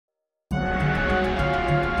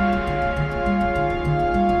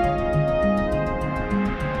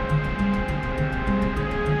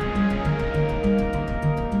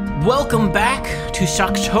Welcome back to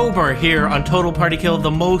Shocktober here on Total Party Kill, the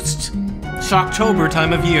most Shocktober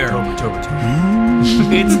time of year.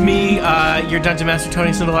 It's me, your Dungeon Master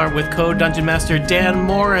Tony Sindelar, with co-Dungeon Master Dan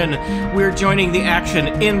Morin. We're joining the action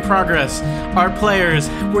in progress. Our players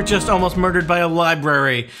were just almost murdered by a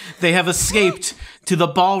library. They have escaped to the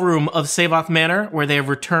ballroom of Savoth Manor, where they have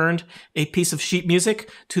returned a piece of sheet music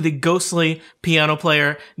to the ghostly piano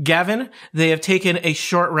player Gavin. They have taken a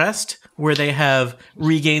short rest, where they have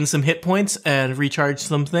regained some hit points and recharged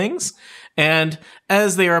some things. And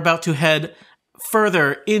as they are about to head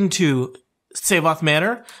further into Savoth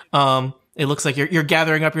Manor, it looks like you're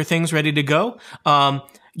gathering up your things ready to go.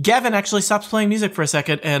 Gavin actually stops playing music for a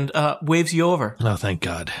second and waves you over. Oh, thank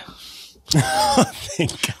God.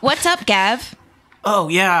 Thank God. What's up, Gav? Oh,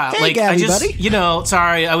 yeah. Hey, Gabby, I just, buddy.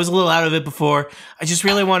 Sorry, I was a little out of it before. I just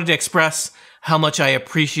really wanted to express how much I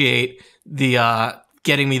appreciate the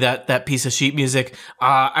getting me that piece of sheet music.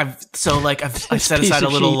 I've set aside a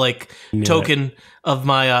little token of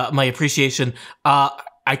my appreciation.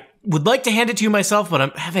 I would like to hand it to you myself, but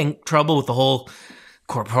I'm having trouble with the whole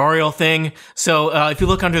corporeal thing. So if you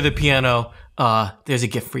look under the piano, there's a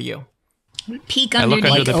gift for you. Peek I underneath.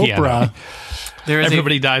 look under the piano. Oprah.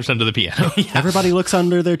 Everybody dives under the piano. Everybody looks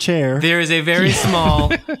under their chair. There is a very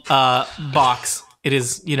small box. It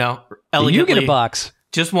is, elegantly. You get a box.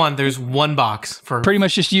 Just one. There's one box for Pretty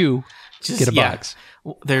much just you get a box.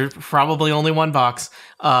 There's probably only one box.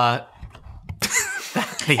 I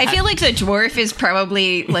feel like the dwarf is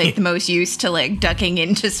probably the most used to ducking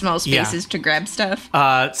into small spaces to grab stuff.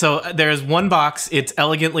 So there's one box. It's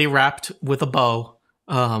elegantly wrapped with a bow.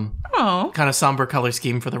 Kind of somber color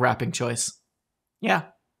scheme for the wrapping choice. Yeah.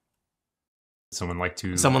 Someone like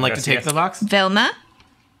to take the box? Velma?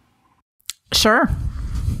 Sure.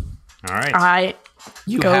 All right. I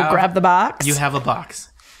grab the box. You have a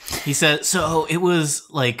box. He said, so it was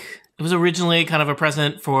originally kind of a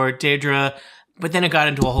present for Daedra, but then it got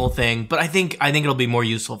into a whole thing. But I think it'll be more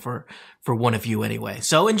useful for one of you anyway.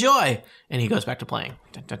 So enjoy. And he goes back to playing.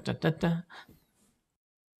 Dun, dun, dun, dun, dun.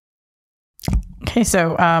 Okay,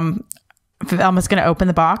 so Velma's going to open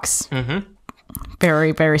the box. Mm-hmm.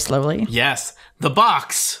 Very, very slowly. Yes. The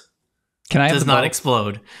box does not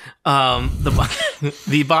explode.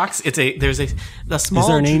 The box, there's a small... Is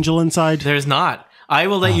there an angel inside? There's not. I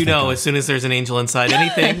will let you know as soon as there's an angel inside.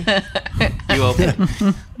 Anything, you open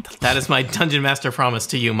it. That is my Dungeon Master promise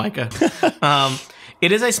to you, Micah.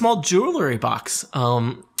 It is a small jewelry box,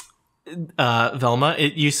 Velma.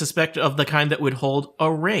 You suspect of the kind that would hold a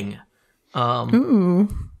ring. Ooh.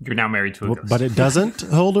 You're now married to a ghost. But it doesn't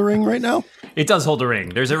hold a ring right now? It does hold a ring.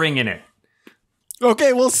 There's a ring in it.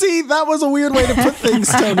 Okay, well, see, that was a weird way to put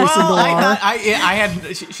things, Tony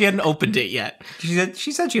Sindelar. She hadn't opened it yet.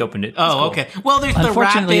 She said she opened it. Oh, cool. okay. Well, there's the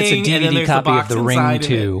Unfortunately, wrapping, it's a and then DVD there's copy the of The Ring,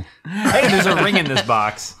 too. Hey, there's a ring in this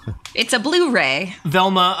box. It's a Blu-ray.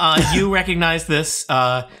 Velma, you recognize this.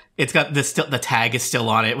 It's got the tag is still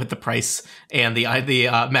on it with the price and the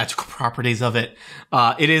magical properties of it.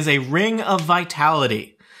 It is a ring of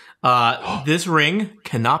vitality. This ring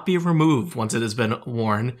cannot be removed once it has been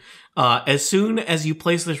worn. As soon as you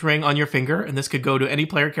place this ring on your finger, and this could go to any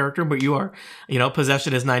player character, but you are,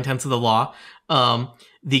 possession is 9/10 of the law.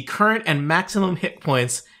 The current and maximum hit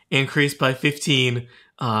points increase by 15.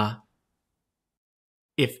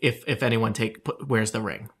 If anyone wears the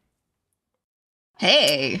ring.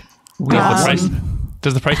 Hey.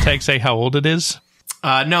 Does the price tag say how old it is?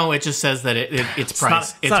 No, it just says that it's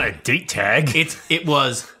price. It's not a date tag. It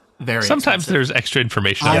was very Sometimes expensive. there's extra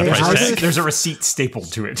information on the price tag. There's a receipt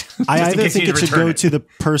stapled to it. I either think it should go to the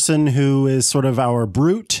person who is sort of our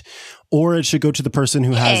brute, or it should go to the person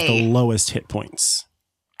who has the lowest hit points.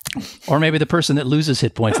 Or maybe the person that loses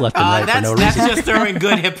hit points left and right for no reason. That's just throwing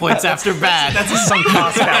good hit points after bad. That's a sunk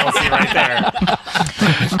cost fallacy right there.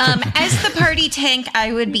 As the party tank,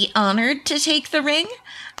 I would be honored to take the ring.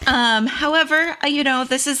 However,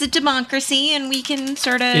 this is a democracy, and we can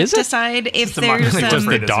sort of decide if there's... Does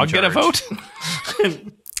the dog get a vote?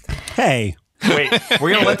 Hey. Wait, we're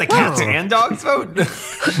going to let the cats and dogs vote?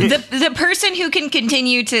 The person who can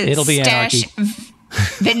continue to stash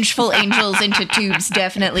vengeful angels into tubes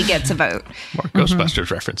definitely gets a vote. More Ghostbusters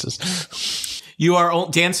references.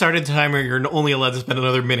 Dan started the timer. You're only allowed to spend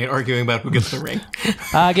another minute arguing about who gets the ring.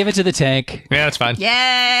 Give it to the tank. Yeah, that's fine.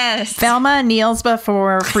 Yes. Velma kneels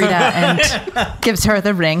before Frida and gives her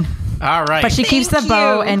the ring. All right. But she keeps the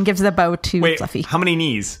bow and gives the bow to Fluffy. How many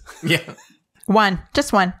knees? Yeah. One.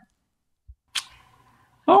 Just one.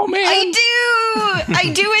 Oh, man.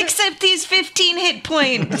 I do accept these 15 hit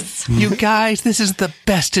points. You guys, this is the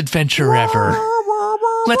best adventure ever.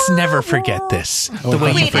 Let's never forget this. The way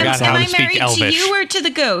you Wait, forgot am how I to speak married to Elvish. you or to the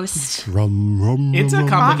ghost? It's a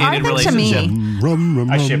complicated I think to me.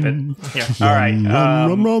 relationship. I ship it. Yeah. All right.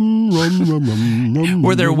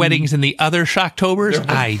 Were there weddings in the other Shocktobers?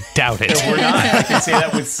 I doubt it. We're not. I can say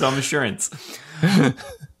that with some assurance.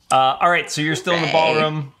 All right. So you're still in the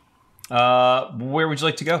ballroom. Where would you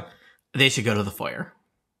like to go? They should go to the foyer.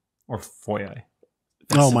 Or foyer?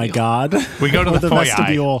 Oh my God! We go to Or the foyer.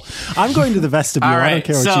 vestibule. I'm going to the vestibule. All right, I don't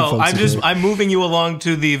care what you so folks are I'm moving you along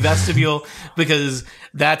to the vestibule because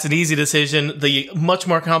that's an easy decision. The much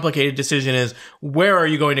more complicated decision is where are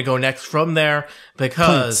you going to go next from there?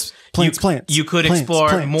 Because Plants. you could Plants, explore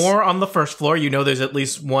plants. more on the first floor. You know, there's at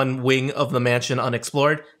least one wing of the mansion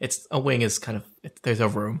unexplored. It's a wing is kind of there's a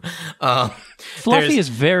room. Fluffy is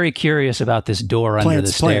very curious about this door under the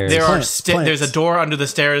stairs. There's a door under the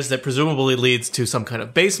stairs that presumably leads to some kind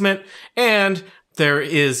of basement, and there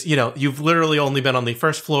is, you've literally only been on the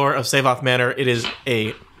first floor of Savoth Manor. It is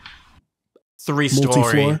a 3-story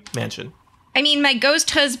Multi-floor? mansion. I mean, my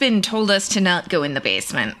ghost husband told us to not go in the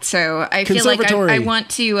basement, so I feel like I want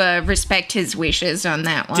to respect his wishes on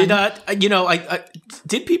that one.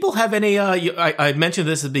 Did people have any? I mentioned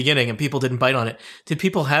this at the beginning, and people didn't bite on it. Did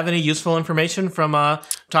people have any useful information from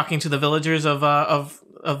talking to the villagers of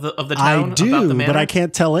the town? I do, about the manor? but I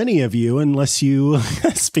can't tell any of you unless you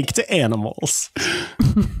speak to animals.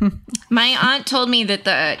 My aunt told me that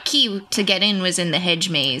the key to get in was in the hedge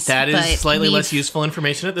maze. That is slightly less useful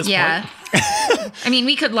information at this point. I mean,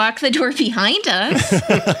 we could lock the door behind us.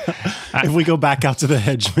 If we go back out to the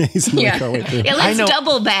hedge maze and make our way through. Yeah, let's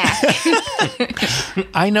double back.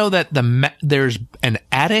 I know that there's an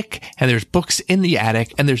attic, and there's books in the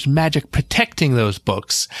attic, and there's magic protecting those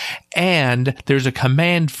books, and there's a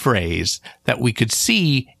command phrase that we could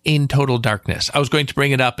see in total darkness. I was going to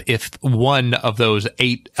bring it up if one of those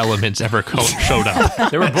 8 elements ever showed up.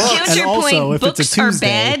 There were books. Counterpoint, books are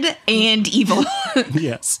bad and evil.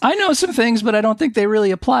 Yes. I know some things, but I don't think they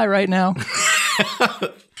really apply right now.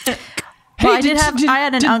 Well, I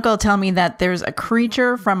had an uncle tell me that there's a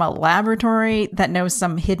creature from a laboratory that knows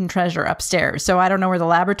some hidden treasure upstairs. So I don't know where the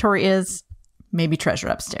laboratory is. Maybe treasure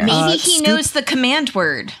upstairs. Maybe he knows the command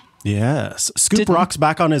word. Yes. Scoop rocks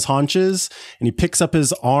back on his haunches and he picks up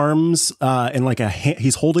his arms and like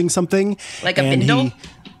he's holding something. Like a bindle?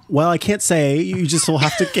 Well, I can't say. You just will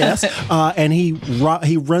have to guess. And he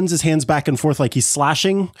runs his hands back and forth like he's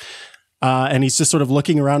slashing. And he's just sort of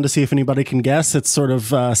looking around to see if anybody can guess. It's sort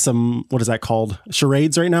of what is that called?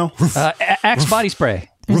 Charades right now? Axe body spray.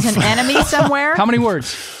 There's an enemy somewhere. How many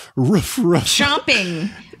words? Roof.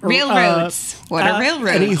 Chomping. Railroads. What are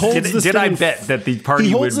railroads? And he holds this Did thing I in- bet that the party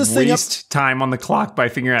he would holds this thing waste time on the clock by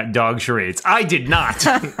figuring out dog charades? I did not.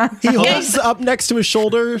 He holds up next to his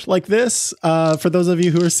shoulder like this. For those of you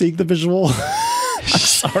who are seeing the visual, I'm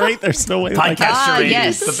sorry, there's no way. Podcast charade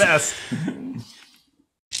yes. is the best.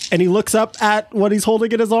 And he looks up at what he's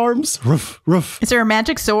holding in his arms. Roof. Is there a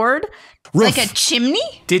magic sword? Roof. Like a chimney?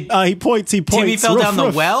 He points. Timmy fell Roof, down the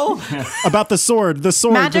roof. well? About the sword.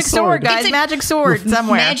 Magic sword, guys. Magic sword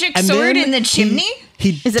somewhere. Magic And sword then in the chimney?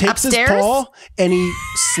 He Is it takes upstairs? his paw and he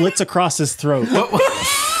slits across his throat. So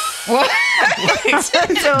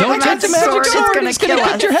Don't touch the magic sword. It's going to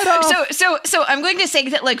cut your head off. So I'm going to say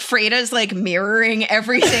that like Freda's like mirroring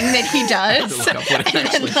everything that he does. And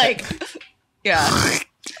then like, yeah.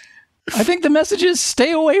 I think the message is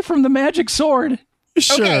stay away from the magic sword.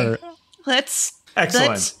 Sure. Okay. Let's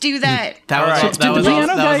Excellent. do that. That was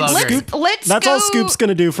all great. Let's That's go. all Scoop's going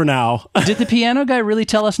to do for now. Did the piano guy really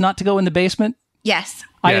tell us not to go in the basement? Yes.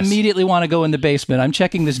 I immediately want to go in the basement. I'm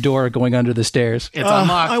checking this door going under the stairs. It's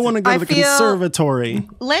unlocked. I want to go to the conservatory.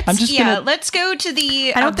 Let's go to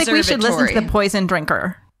the I don't think we should listen to the poison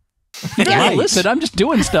drinker. Yeah, listen, I'm just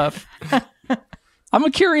doing stuff. I'm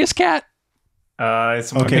a curious cat. I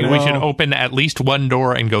think we should open at least one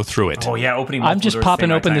door and go through it. Oh yeah, opening. I'm just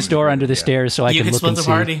popping open this door under the stairs so I can look and see.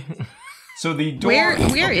 Party. So the door.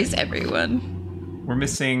 Where is everyone? We're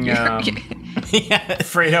missing.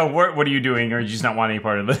 Fredo, what are you doing? Or do you just not want any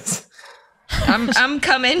part of this? I'm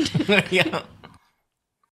coming. Yeah.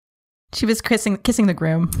 She was kissing the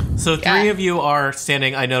groom. So 3 of you are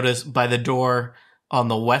standing, I noticed, by the door on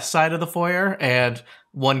the west side of the foyer, and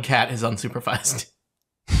 1 cat is unsupervised.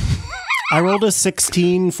 I rolled a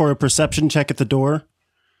 16 for a perception check at the door.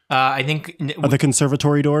 I think the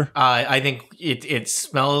conservatory door. I think it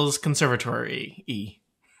smells conservatory-y.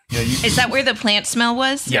 Is that where the plant smell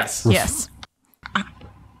was? Yes. Yes.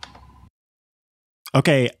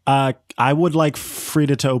 Okay. I would like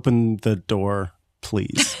Frida to open the door,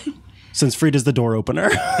 please, since Frida's the door opener.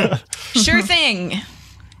 Sure thing.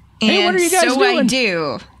 Hey, what are you guys doing? I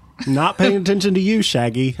do. Not paying attention to you,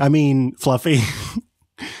 Shaggy. I mean, Fluffy.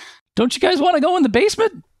 Don't you guys want to go in the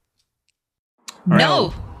basement?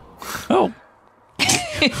 No. Oh.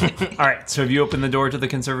 All right, so have you opened the door to the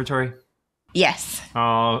conservatory? Yes.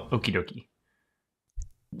 Okie dokie.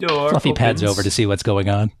 Door Fluffy opens. pads over to see what's going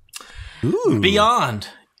on. Ooh. Beyond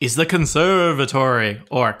is the conservatory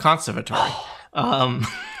or conservatory.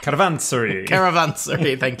 Caravansary.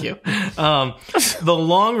 Caravansary, thank you. The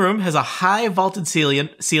long room has a high vaulted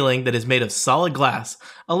ceiling that is made of solid glass,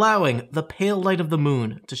 allowing the pale light of the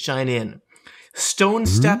moon to shine in. Stone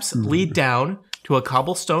steps lead down to a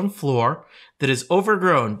cobblestone floor that is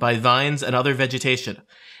overgrown by vines and other vegetation.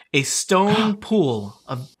 A stone pool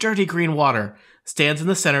of dirty green water stands in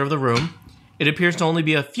the center of the room. It appears to only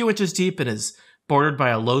be a few inches deep and is bordered by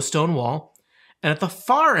a low stone wall. And at the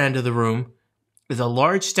far end of the room is a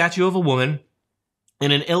large statue of a woman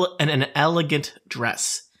in an elegant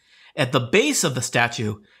dress. At the base of the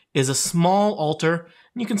statue is a small altar,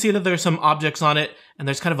 and you can see that there's some objects on it, and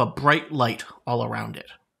there's kind of a bright light all around it.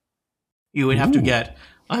 You would have to get,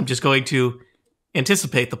 I'm just going to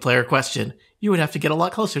anticipate the player question, you would have to get a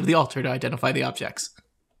lot closer to the altar to identify the objects.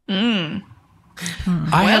 I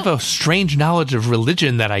have a strange knowledge of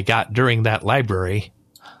religion that I got during that library.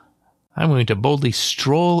 I'm going to boldly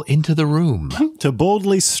stroll into the room. To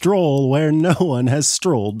boldly stroll where no one has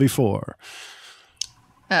strolled before.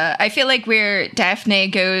 I feel like where Daphne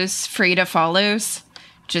goes, Frida follows,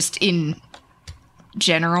 just in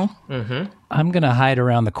general. I'm going to hide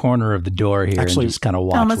around the corner of the door here Actually, and just kind of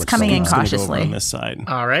watch Elma's what's coming going in on. Gonna go over cautiously. on this side.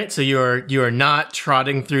 All right, so you are not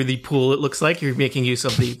trotting through the pool, it looks like. You're making use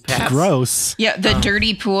of the paths. Gross. Yeah, the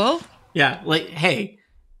dirty pool. Yeah, like, hey.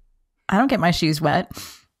 I don't get my shoes wet.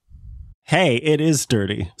 Hey, it is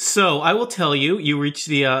dirty. So I will tell you, you reach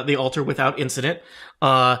the altar without incident.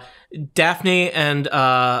 Daphne and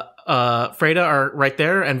Freda are right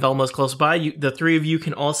there, and Velma's close by. The three of you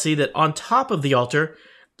can all see that on top of the altar,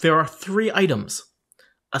 there are 3 items.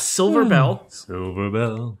 A silver bell,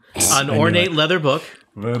 an ornate leather book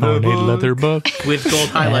Ornate leather book. with gold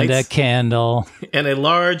And highlights, a candle. and a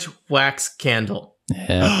large wax candle.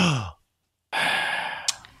 Yeah.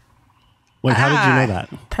 Wait, how did you know that?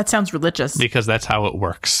 That sounds religious. Because that's how it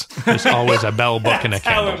works. There's always a bell book and a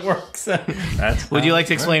How candle. it works. That's Would you like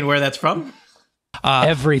to explain where that's from?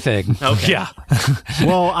 Everything. Okay. Yeah.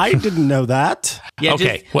 Well, I didn't know that. Yeah,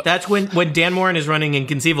 Okay, just- that's when Dan Morin is running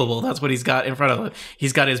Inconceivable. That's what he's got in front of him.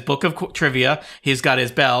 He's got his book of trivia. He's got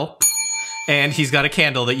his bell. And he's got a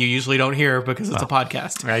candle that you usually don't hear because it's a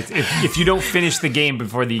podcast. Right. If you don't finish the game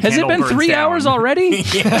before the Has it candle been burns 3 down. hours already?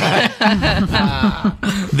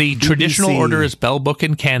 The traditional BBC. order is bell, book,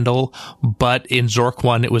 and candle, but in Zork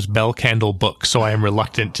 1, it was bell, candle, book, so I am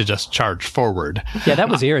reluctant to just charge forward. Yeah, that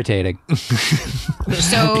was irritating.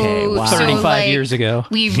 So, wow. 35 like, years ago.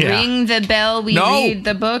 We Yeah. ring the bell, we No. read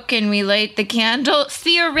the book, and we light the candle.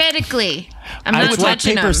 Theoretically, I'm I not would Rock,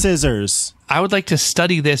 touching paper, them. scissors. I would like to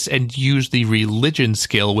study this and use the religion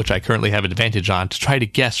skill, which I currently have advantage on, to try to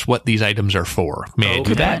guess what these items are for. May I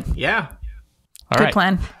do that? Yeah. All Good right.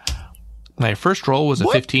 plan. My first roll was a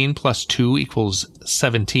 15 plus 2 equals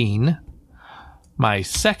 17. My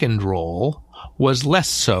second roll was less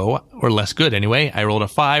so, or less good anyway. I rolled a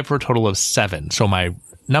 5 for a total of 7. So my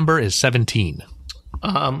number is 17.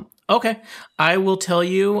 Okay. I will tell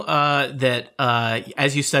you that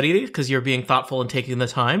as you study these, because you're being thoughtful and taking the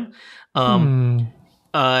time,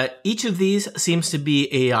 each of these seems to be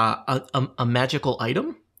a magical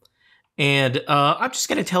item. And I'm just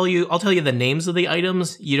going to tell you, I'll tell you the names of the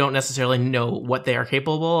items. You don't necessarily know what they are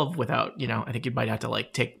capable of without, I think you might have to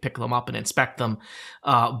like pick them up and inspect them.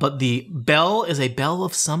 But the bell is a bell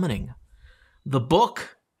of summoning. The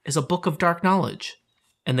book is a book of dark knowledge.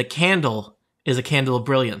 And the candle is a candle of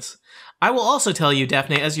brilliance. I will also tell you,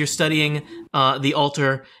 Daphne, as you're studying the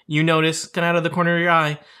altar, you notice, kind of out of the corner of your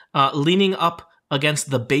eye, leaning up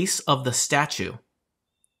against the base of the statue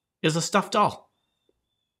is a stuffed doll.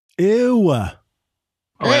 Ew. Oh,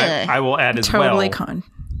 and I will add as Totally well con.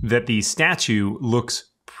 that the statue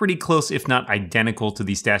looks pretty close, if not identical, to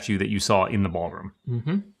the statue that you saw in the ballroom.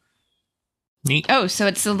 Mm-hmm. Neat. Oh, so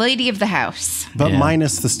it's the lady of the house. But Yeah.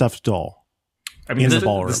 minus the stuffed doll. I mean, In the the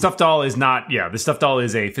ballroom. stuffed doll is not. Yeah, the stuffed doll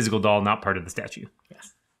is a physical doll, not part of the statue.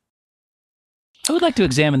 I would like to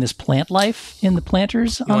examine this plant life in the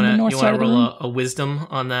planters You on the want north to side of the roll room. a wisdom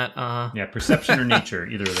on that? Yeah, perception or nature,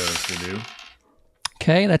 either of those will do.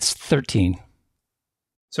 Okay, that's 13.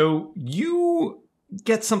 So you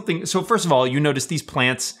get something. So first of all, you notice these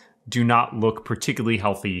plants do not look particularly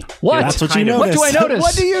healthy. What? That's what you Kind of. notice. What do I notice?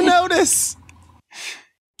 What do you notice?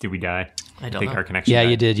 Did we die? I don't think know. our connection. Yeah, died.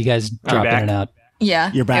 you did. You guys dropped in back? and out.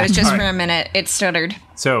 Yeah. You're back. It was just for a minute. It stuttered.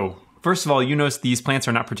 So, first of all, you notice these plants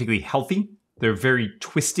are not particularly healthy. They're very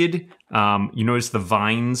twisted. You notice the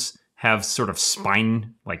vines have sort of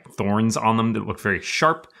spine, like thorns on them that look very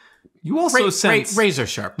sharp. You also sense... razor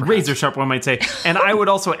sharp. Perhaps. Razor sharp, one might say. And I would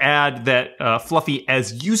also add that, Fluffy,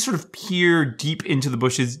 as you sort of peer deep into the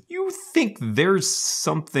bushes, you think there's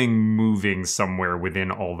something moving somewhere within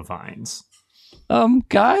all the vines.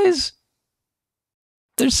 Guys?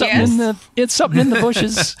 There's something it's something in the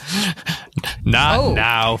bushes. Not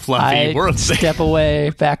now, Fluffy. I step away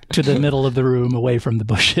back to the middle of the room, away from the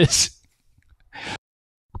bushes.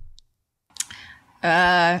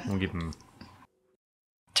 We'll give him...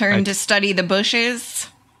 Turn to study the bushes.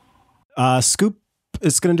 Scoop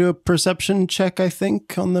is going to do a perception check, I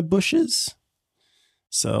think, on the bushes.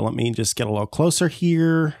 So let me just get a little closer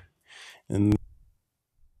here. And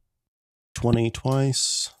 20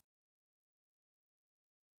 twice.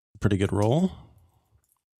 Pretty good roll.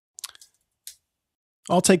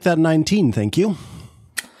 I'll take that 19, thank you.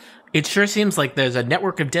 It sure seems like there's a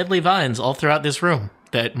network of deadly vines all throughout this room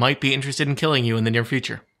that might be interested in killing you in the near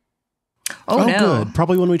future. Oh, no. Good.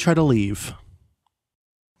 Probably when we try to leave.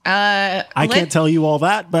 I can't tell you all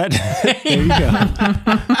that, but there you go.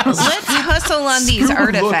 Let's hustle on these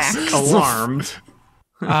artifacts. Looks alarmed.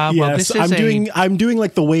 Yes, I'm doing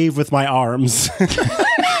like the wave with my arms.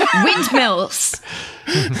 Windmills.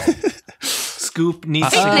 Scoop needs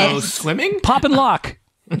to go swimming? Pop and lock.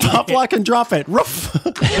 Pop, lock, and drop it. Roof.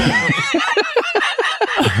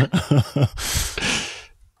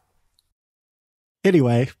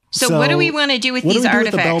 Anyway. So what do we want to do with these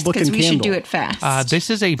artifacts? Because we should do it fast. This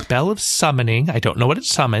is a bell of summoning. I don't know what it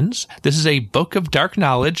summons. This is a book of dark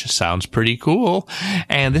knowledge. Sounds pretty cool.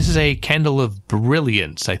 And this is a candle of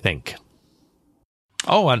brilliance, I think.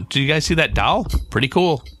 Oh, do you guys see that doll? Pretty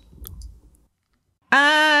cool.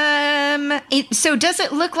 So does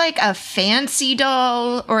it look like a fancy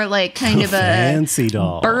doll or like kind of a fancy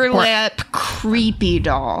doll, burlap, creepy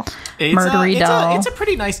doll? Murdery doll. It's a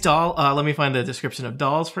pretty nice doll. Let me find the description of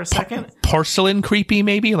dolls for a second. Porcelain creepy,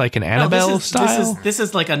 maybe like an Annabelle style. This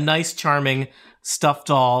is like a nice, charming stuffed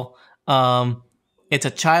doll. It's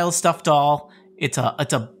a child stuffed doll. It's a.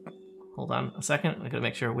 Hold on a second. I gotta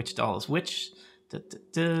make sure which doll is which.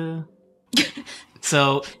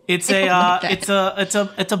 So it's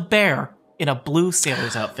a bear in a blue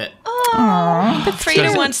sailor's outfit. Oh, but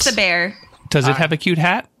Freda wants the bear. Does it have a cute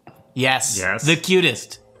hat? Yes. The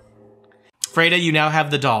cutest. Freda, you now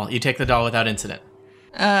have the doll. You take the doll without incident.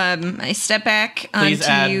 I step back. Please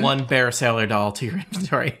add one bear sailor doll to your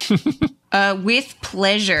inventory. With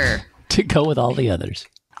pleasure. To go with all the others.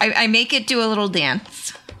 I make it do a little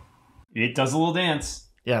dance. It does a little dance.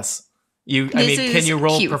 Yes. Can you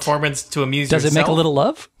roll cute. Performance to amuse yourself? Does it make a little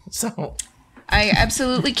love? So, I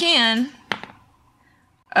absolutely can.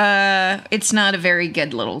 It's not a very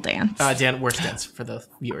good little dance. Dan, worst dance for the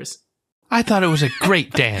viewers. I thought it was a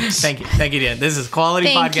great dance. Thank you, Dan. This is quality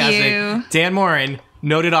podcasting. You. Dan Morin,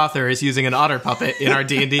 noted author, is using an otter puppet in our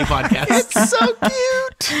D&D podcast. It's so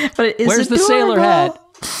cute. But it is Where's the sailor hat?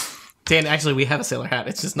 Dan, actually, we have a sailler hat.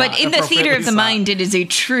 It's just not. But in the theater of the mind, it is a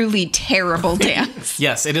truly terrible dance.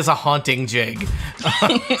 Yes, it is a haunting jig.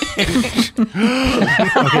 Okay,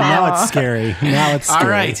 now it's scary. All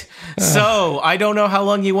right. So, I don't know how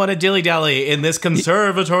long you want to dilly-dally in this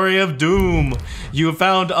conservatory of doom. You have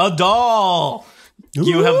found a doll.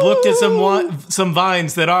 You have looked at some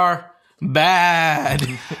vines that are bad.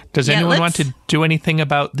 Does anyone want to do anything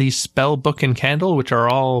about the spell book and candle, which are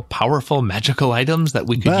all powerful magical items that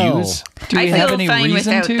we could use? Do we have any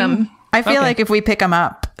reason to? Them. I feel like if we pick them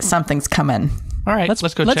up, something's coming. All right, let's go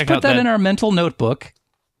check out Let's put that in our mental notebook.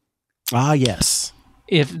 Ah, yes.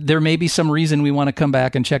 If there may be some reason we want to come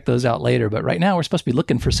back and check those out later, but right now we're supposed to be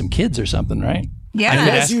looking for some kids or something, right? Yeah. I could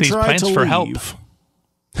ask these plants for help.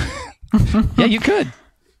 Yeah, you could.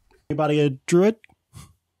 Anybody a druid?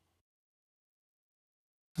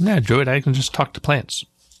 Yeah, druid, I can just talk to plants.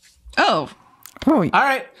 Oh. All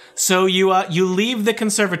right. So you leave the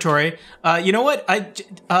conservatory. You know what?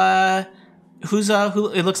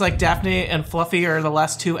 Who? It looks like Daphne and Fluffy are the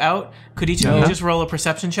last two out. Could each of you just roll a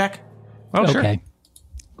perception check? Oh, sure. Okay.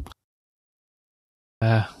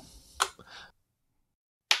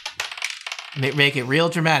 Make it real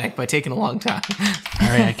dramatic by taking a long time. All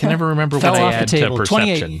right, I can never remember what I add to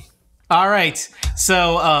perception. 28. All right.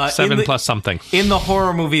 So 7 plus something. In the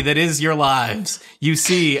horror movie that is your lives, you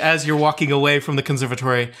see, as you're walking away from the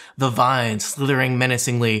conservatory, the vine slithering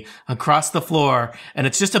menacingly across the floor, and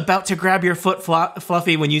it's just about to grab your foot,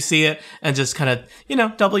 Fluffy, when you see it, and just kind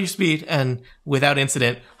of, double your speed, and without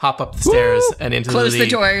incident, hop up the stairs and into Close the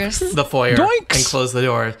doors. the foyer, Doinks! and close the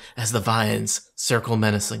door as the vines circle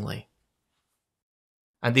menacingly.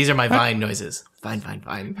 And these are my vine noises. Vine, vine,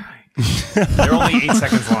 vine. They're only 8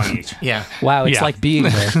 seconds long each. Yeah. Wow, it's Yeah. like being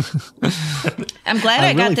there. I'm glad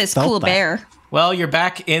I really got this felt cool that. bear. Well, you're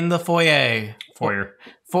back in the foyer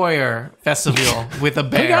vestibule with a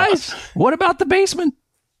bear. Hey guys, what about the basement?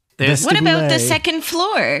 There's, What about the Vestibule. second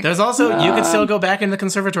floor? there's also, you can still go back in the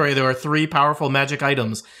conservatory. There are 3 powerful magic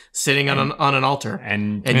items sitting on an altar.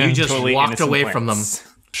 And you just totally walked innocent away plants. from them.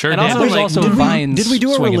 Sure And did. also, There's like, also did we- vines. Did we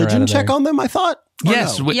do a swinging around religion in check there. on them, I thought? Or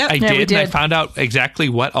Yes, no? I we did. And I did. found out exactly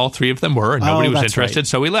what all 3 of them were, and nobody was that's interested, right.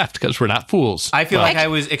 so we left because we're not fools. I feel like I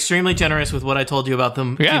was extremely generous with what I told you about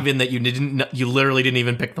them, Yeah. given that you literally didn't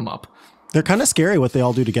even pick them up. They're kind of scary what they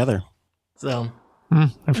all do together. So I'm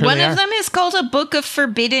sure One they of are. them is called a Book of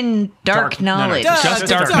Forbidden Dark Knowledge. Just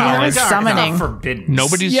dark knowledge. Summoning. Forbidden.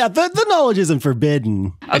 Nobody's. Yeah, the knowledge isn't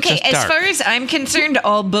forbidden. Okay, just as dark. far as I'm concerned,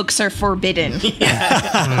 all books are forbidden.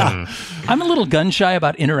 I'm a little gun shy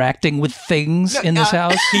about interacting with things in this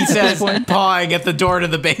house. he says, pawing at the door to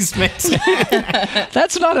the basement.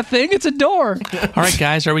 That's not a thing, it's a door. All right,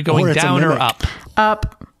 guys, are we going Or it's a down or mimic. up?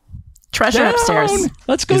 Up. Treasure upstairs.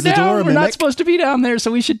 Let's go Is the door down. a We're not mimic? supposed to be down there,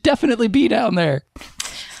 so we should definitely be down there.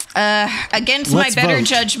 Against Let's my better vote.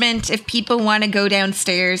 judgment, if people want to go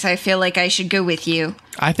downstairs, I feel like I should go with you.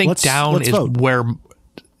 I think Let's down is vote. where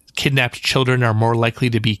kidnapped children are more likely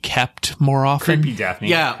to be kept more often. Creepy, Daphne.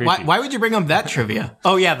 Yeah, Creepy. why would you bring up that trivia?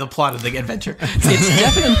 Oh yeah, the plot of the adventure.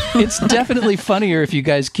 It's definitely funnier if you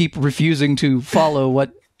guys keep refusing to follow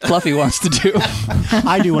what Fluffy wants to do.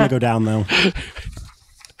 I do want to go down, though.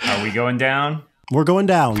 Are we going down? We're going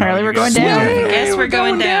down. Apparently, we're going Sweet. down. Yes, we're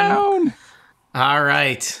going down. All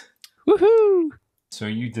right. Woohoo! So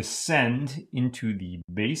you descend into the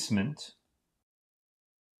basement.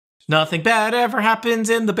 Nothing bad ever happens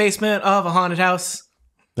in the basement of a haunted house.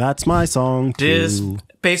 That's my song, This too.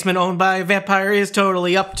 basement owned by a vampire is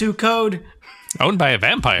totally up to code. Owned by a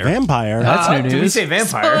vampire. Vampire. That's new Did we news. say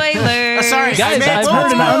vampire? Spoiler. Sorry, Guys, I meant- I've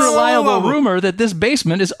heard an whoa, whoa, unreliable whoa. rumor that this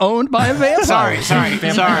basement is owned by a vampire. Sorry.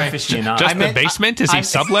 Aficionado. Just I meant- the basement? Is he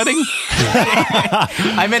subletting?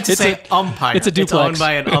 I meant to say umpire. it's a duplex. owned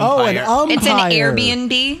by an umpire. Oh, an umpire. It's an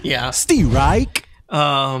Airbnb. Yeah. Steve Reich.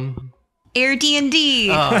 AirDND.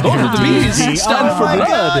 The bees stand for my blood.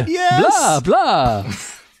 God, yes. Blah, blah.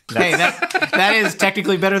 Hey, that is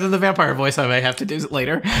technically better than the vampire voice I may have to do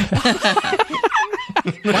later.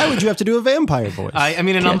 Why would you have to do a vampire voice? I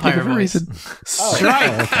mean an umpire think of a voice. reason.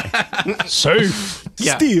 Strike. Safe.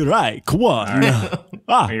 Yeah. Steve Reich, one.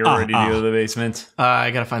 Are you ready to go to the basement?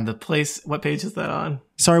 I gotta find the place. What page is that on?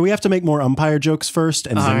 Sorry, we have to make more umpire jokes first,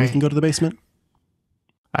 and then we Alright. can go to the basement.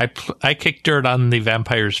 I kicked dirt on the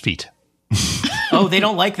vampire's feet. Oh, they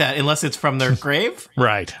don't like that unless it's from their grave?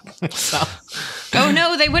 Right. Oh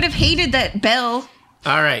no, they would have hated that bell.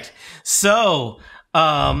 All right. So,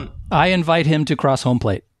 I invite him to cross home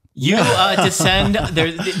plate. you descend.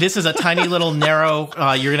 This is a tiny little narrow.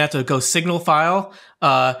 You're gonna have to go signal file.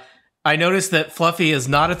 I noticed that Fluffy is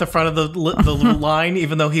not at the front of the little line,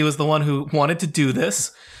 even though he was the one who wanted to do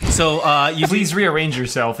this. So you Please rearrange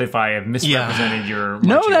yourself if I have misrepresented your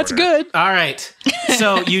No, marching that's order. good. All right.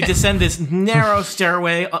 So you descend this narrow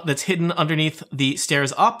stairway that's hidden underneath the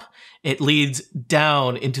stairs up. It leads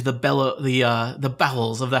down into the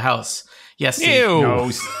bowels of the house. Yes. Steve.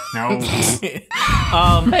 Ew. No.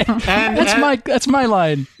 That's my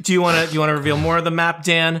line. Do you want to reveal more of the map,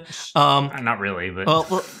 Dan? Not really, but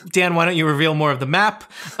Well, Dan, why don't you reveal more of the map?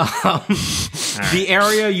 The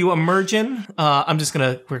area you emerge in.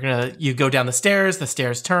 You go down the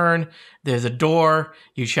stairs turn. There's a door.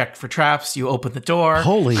 You check for traps. You open the door.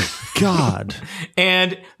 Holy God.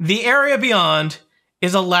 And the area beyond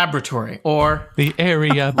is a laboratory or The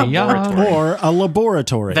area beyond. Or a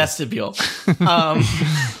laboratory. vestibule. Foyer.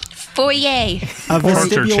 A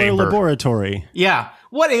vestibular chamber. laboratory. Yeah.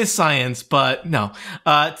 What is science? But no.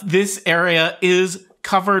 This area is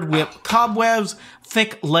covered with cobwebs.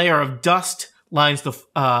 Thick layer of dust lines the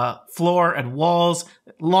floor and walls.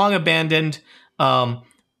 Long abandoned.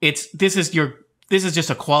 This is your This is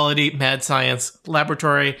just a quality mad science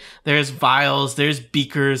laboratory. There's vials, there's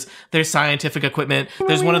beakers, there's scientific equipment.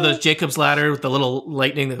 There's one of those Jacob's ladder with the little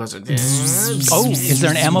lightning that goes. Oh, is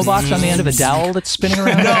there an ammo box on the end of a dowel that's spinning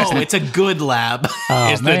around? No, it's a good lab.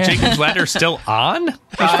 Is the Jacob's ladder still on?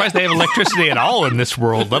 I'm surprised they have electricity at all in this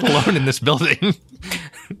world, let alone in this building.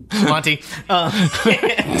 Monty, let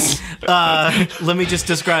me just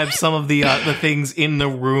describe some of the things in the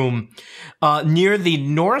room. Near the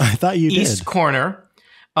northeast corner,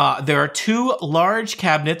 there are 2 large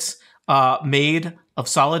cabinets made of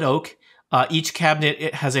solid oak. Each cabinet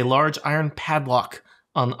it has a large iron padlock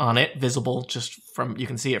on it, visible just from, you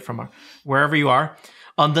can see it from wherever you are.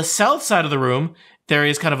 On the south side of the room, there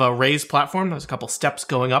is kind of a raised platform. There's a couple steps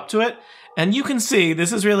going up to it. And you can see,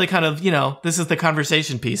 this is really kind of, this is the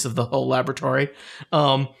conversation piece of the whole laboratory.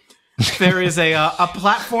 There is a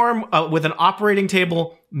platform with an operating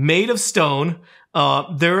table made of stone.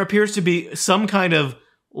 There appears to be some kind of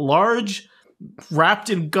large, wrapped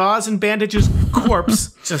in gauze and bandages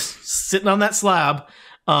corpse just sitting on that slab.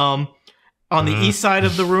 On the east side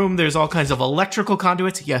of the room, there's all kinds of electrical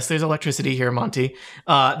conduits. Yes, there's electricity here, Monty.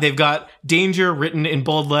 They've got danger written in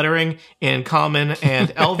bold lettering in Common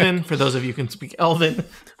and Elven, for those of you who can speak Elven.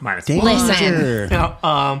 Minus Danger.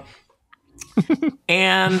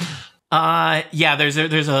 And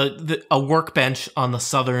there's a workbench on the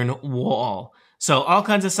southern wall. So all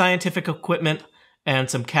kinds of scientific equipment and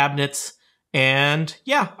some cabinets. And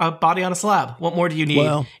a body on a slab. What more do you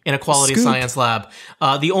need in a quality science lab?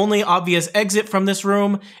 The only obvious exit from this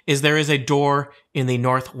room is there is a door in the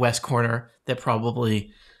northwest corner that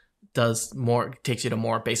probably takes you to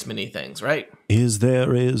more basement-y things, right? This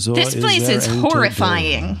place is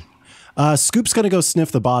horrifying. Scoop's gonna go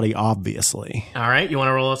sniff the body, obviously. All right, you want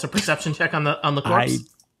to roll us a perception check on the corpse? I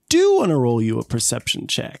do want to roll you a perception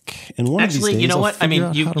check. And one actually, of these days, you know I'll what? I mean,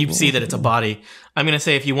 figure out how you to see roll. that it's a body. I'm going to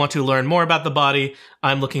say if you want to learn more about the body,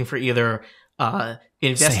 I'm looking for either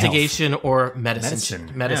investigation or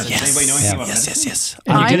medicine. Medicine. Yeah. Does anybody know anything about medicine? Yes.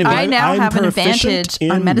 I now I'm have an proficient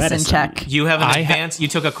advantage on in medicine check. You have an advance. You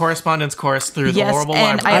took a correspondence course through the Yes, horrible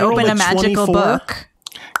and library. I rolled open a a magical 24. book.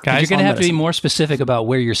 Guys, You're going to have to be medicine. more specific about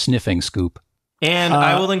where you're sniffing, Scoop. And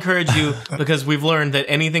I will encourage you, because we've learned that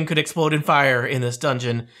anything could explode in fire in this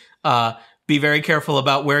dungeon. Be very careful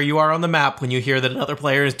about where you are on the map when you hear that another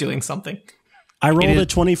player is doing something. I rolled a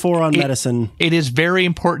 24 on medicine. It is very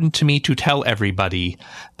important to me to tell everybody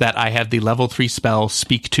that I have the level 3 spell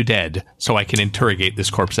Speak to Dead, so I can interrogate this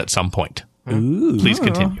corpse at some point. Ooh. Please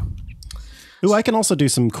continue. Ooh, I can also do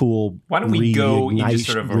some cool. Why don't we go in just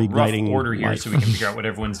sort of a rough reigniting order here life. so we can figure out what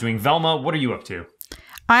everyone's doing. Velma, what are you up to?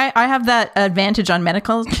 I have that advantage on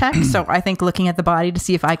medical check, so I think looking at the body to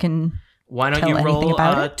see if I can. Why don't tell you anything roll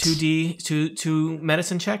about it? 2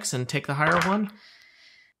 medicine checks and take the higher one?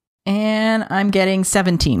 And I'm getting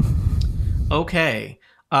 17. Okay.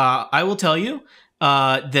 I will tell you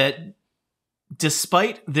that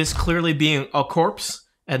despite this clearly being a corpse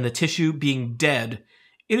and the tissue being dead,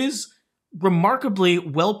 it is remarkably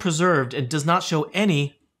well preserved and does not show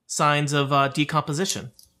any signs of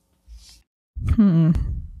decomposition.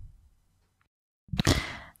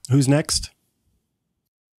 Who's next?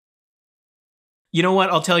 You know what?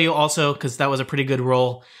 I'll tell you also, because that was a pretty good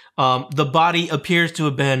roll. The body appears to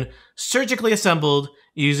have been surgically assembled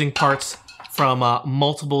using parts from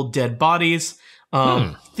multiple dead bodies.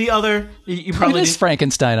 The other, you probably It is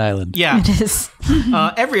Frankenstein Island. Yeah, It is.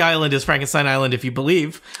 every island is Frankenstein Island if you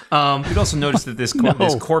believe. You'd also notice that this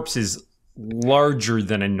corpse is larger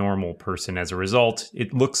than a normal person as a result.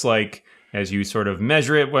 It looks like, as you sort of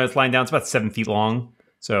measure it when it's lying down, it's about 7 feet long.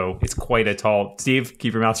 So it's quite a tall... Steve,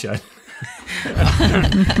 keep your mouth shut.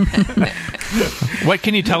 What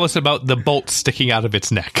can you tell us about the bolt sticking out of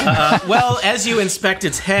its neck? Well, as you inspect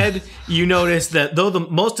its head, you notice that though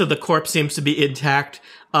most of the corpse seems to be intact,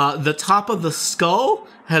 the top of the skull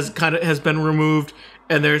has been removed,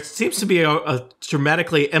 and there seems to be a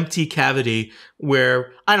dramatically empty cavity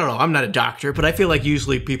where, I don't know, I'm not a doctor, but I feel like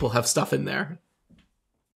usually people have stuff in there.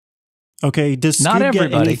 Okay, does Not Scoop get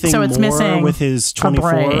everybody. anything So it's more missing with his a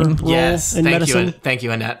 24 brain. roll Yes, in thank medicine? you, thank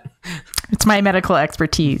you, Annette. It's my medical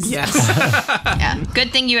expertise. Yes. Yeah.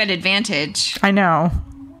 Good thing you had advantage. I know.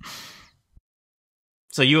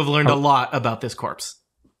 So you have learned a lot about this corpse.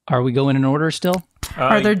 Are we going in order still?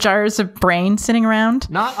 Are there jars of brain sitting around?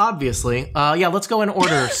 Not obviously. Yeah, let's go in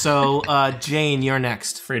order. So, Jane, you're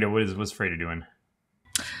next. Freda, what's Freda doing?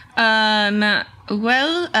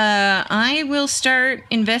 Well, I will start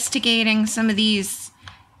investigating some of these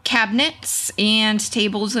cabinets and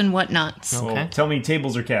tables and whatnot. Okay. Well, tell me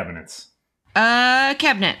tables or cabinets.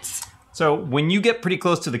 Cabinets. So when you get pretty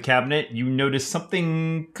close to the cabinet, you notice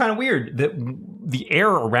something kind of weird. That the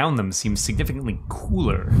air around them seems significantly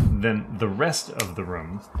cooler than the rest of the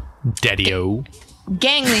room. Daddy-o.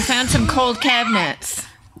 Gang, we found some cold cabinets.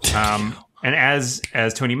 And as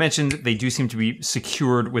Tony mentioned, they do seem to be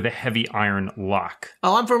secured with a heavy iron lock.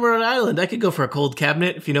 Oh, I'm from Rhode Island. I could go for a cold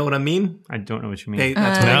cabinet, if you know what I mean. I don't know what you mean.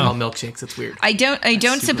 That's what I call milkshakes. It's weird. I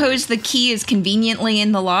don't suppose the key is conveniently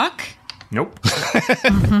in the lock? Nope.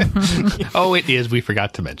 Oh, it is. We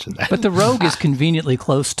forgot to mention that. But the rogue is conveniently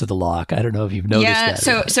close to the lock. I don't know if you've noticed that.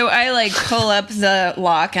 Yeah, so I like pull up the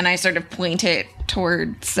lock and I sort of point it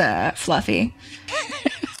towards Fluffy.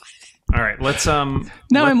 All right, let's Now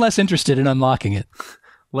I'm less interested in unlocking it.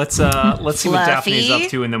 let's see what Fluffy? Daphne's up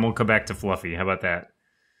to, and then we'll come back to Fluffy. How about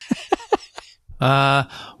that?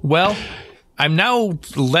 Well, I'm now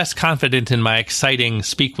less confident in my exciting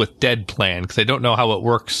speak with dead plan because I don't know how it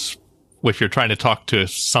works if you're trying to talk to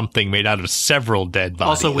something made out of several dead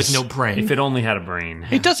bodies. Also with no brain. If it only had a brain.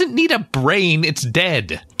 It doesn't need a brain. It's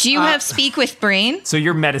dead. Do you have speak with brain? So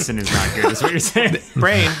your medicine is not good, is what you're saying.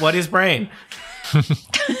 Brain? What is brain?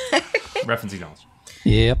 Referencing knowledge.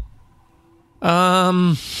 Yep.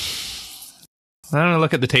 I'm gonna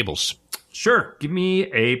look at the tables. Sure. Give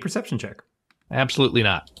me a perception check. Absolutely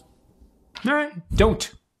not. All right.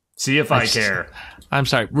 Don't. See if I care. I'm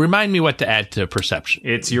sorry. Remind me what to add to perception.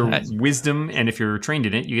 It's your wisdom, and if you're trained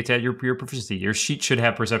in it, you get to add your proficiency. Your sheet should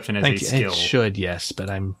have perception as a skill. It should, yes, but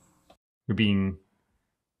I'm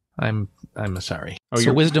sorry. Oh, So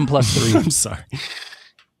you're wisdom plus 3. I'm sorry.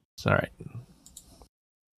 It's all right.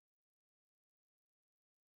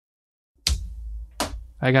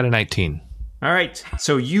 I got a 19. All right.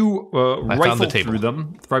 So you rifle table. through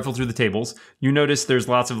them, rifle through the tables. You notice there's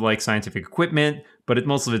lots of like scientific equipment, but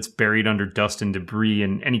most of it's buried under dust and debris,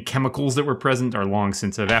 and any chemicals that were present are long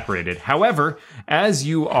since evaporated. However, as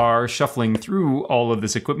you are shuffling through all of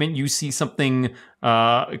this equipment, you see something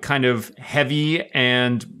kind of heavy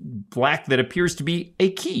and black that appears to be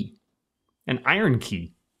a key, an iron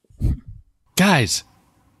key. Guys,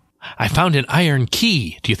 I found an iron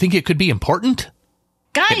key. Do you think it could be important?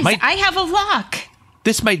 Guys, I have a lock.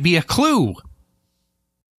 This might be a clue.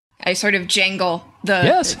 I sort of jangle the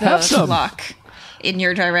have some. lock in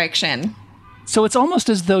your direction. So it's almost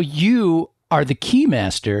as though you are the key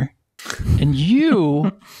master and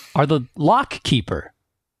you are the lock keeper.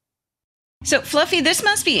 So Fluffy, this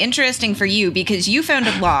must be interesting for you because you found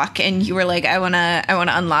a lock and you were like, I wanna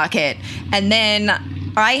unlock it. And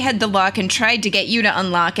then I had the lock and tried to get you to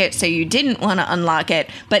unlock it, so you didn't want to unlock it.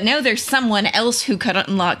 But now there's someone else who could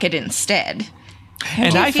unlock it instead.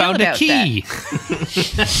 And I found a key.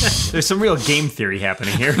 There's some real game theory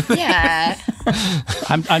happening here. Yeah.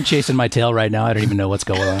 I'm chasing my tail right now. I don't even know what's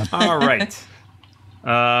going on. All right.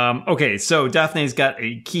 Okay, so Daphne's got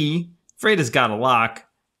a key. Freda's got a lock.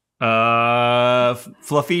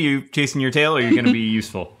 Fluffy, you chasing your tail, or are you going to be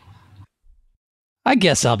useful? I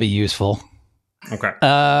guess I'll be useful. Okay.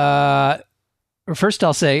 First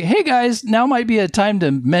I'll say, hey guys, now might be a time to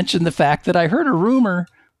mention the fact that I heard a rumor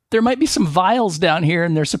there might be some vials down here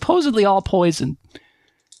and they're supposedly all poison.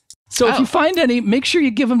 So if you find any, make sure you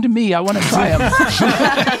give them to me. I want to try them.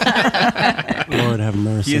 Lord have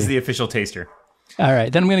mercy. He is the official taster. All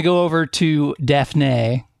right, then I'm going to go over to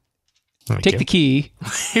Daphne, take the key,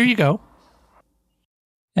 Here you go.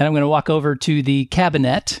 and I'm going to walk over to the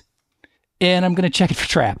cabinet, and I'm going to check it for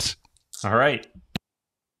traps. All right.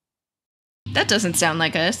 That doesn't sound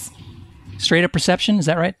like us. Straight up perception, is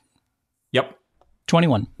that right? Yep.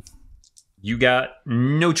 21. You got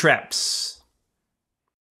no traps.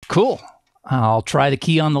 Cool. I'll try the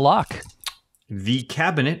key on the lock. The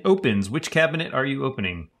cabinet opens. Which cabinet are you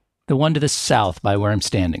opening? The one to the south by where I'm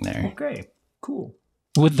standing there. Okay, cool.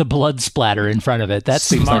 With the blood splatter in front of it. That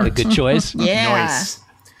seems like a Smart. good choice. Yeah. Nice.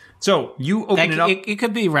 So you open it up. It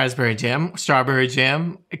could be raspberry jam, strawberry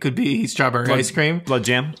jam. It could be strawberry ice cream. Blood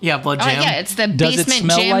jam. Yeah, blood Oh, jam. yeah, it's the Does it basement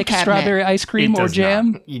smell jam like cabinet. strawberry ice cream It or does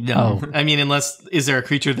jam? No, I mean, is there a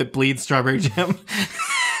creature that bleeds strawberry jam?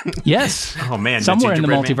 Yes. Oh man, Somewhere in the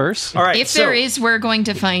gingerbread man. multiverse. All right. If so there is, we're going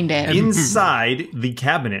to find it. inside the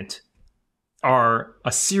cabinet are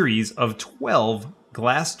a series of 12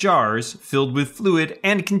 glass jars filled with fluid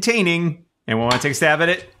and containing. Anyone want to take a stab at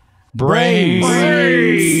it? Brains.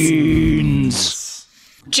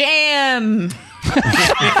 Jam!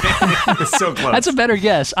 It's so close. That's a better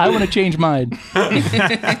guess. I want to change mine.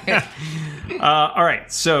 All right,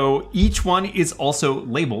 so each one is also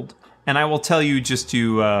labeled, and I will tell you just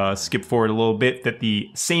to skip forward a little bit that the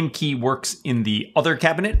same key works in the other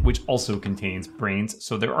cabinet, which also contains brains.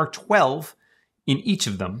 So there are 12 in each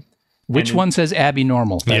of them. Which one says Abby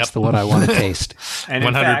Normal? That's Yep. the one I want to taste. And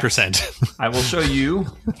in 100%. fact, I will show you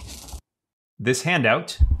this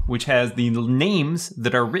handout, which has the names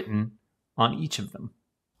that are written on each of them.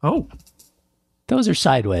 Oh. Those are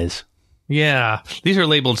sideways. Yeah. These are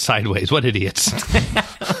labeled sideways. What idiots.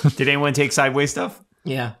 Did anyone take sideways stuff?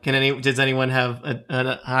 Yeah. Does anyone have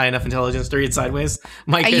a high enough intelligence to read sideways?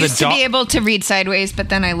 Mike I is- used to be able to read sideways, but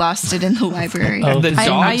then I lost it in the library. The I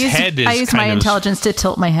dog's use, head is I use my kind of- intelligence to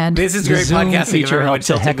tilt my head. This is The great zoom podcasting. feature Everyone helps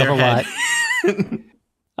a tilting heck of their a head.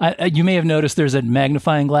 lot. You may have noticed there's a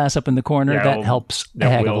magnifying glass up in the corner. Yeah, that helps a That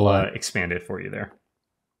heck of a will lot. expand it for you there.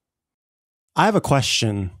 I have a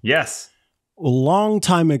question. Yes. A long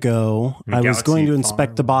time ago, I was Galaxy going to far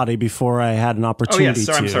inspect the body before I had an Oh, opportunity yes.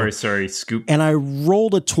 to. I'm sorry. Scoop. And I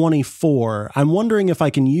rolled a 24. I'm wondering if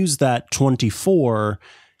I can use that 24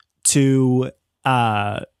 to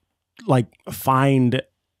find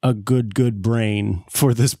a good brain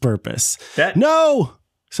for this purpose. No!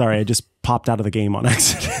 Sorry, I just popped out of the game on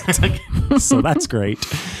accident. So that's great.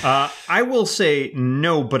 I will say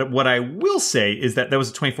no, but what I will say is that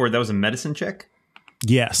was a 24. That was a medicine check.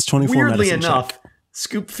 Yes, 24 Weirdly medicine enough, check.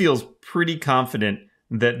 Scoop feels pretty confident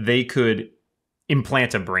that they could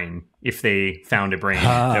implant a brain if they found a brain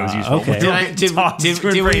that was useful. okay.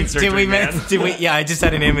 Yeah, I just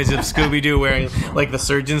had an image of Scooby-Doo wearing like the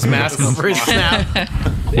surgeon's mask over his snap.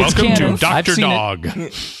 Welcome canon. to I've Dr. seen it.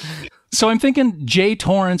 Dog. So I'm thinking J.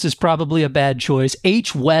 Torrance is probably a bad choice.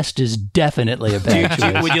 H. West is definitely a bad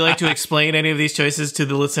choice. Would you like to explain any of these choices to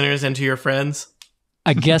the listeners and to your friends?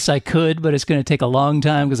 I guess I could, but it's going to take a long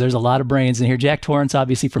time because there's a lot of brains in here. Jack Torrance,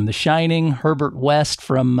 obviously from The Shining. Herbert West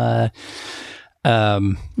from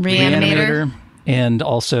Reanimator. And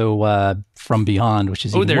also from Beyond, which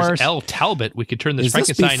is even there's worse. L. Talbot. We could turn this Is this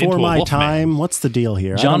Frankenstein before into a my wolf time? What's the deal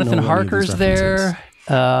here? I don't Jonathan know any of these Harker's references. there.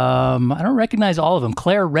 I don't recognize all of them.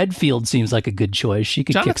 Claire Redfield seems like a good choice. She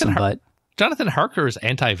could kick some butt. Jonathan Harker is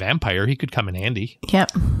anti-vampire. He could come in handy.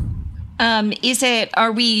 Yep.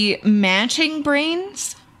 Are we matching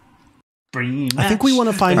brains? I think we want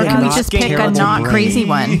to find Or a can we not just pick a terrible not brain. crazy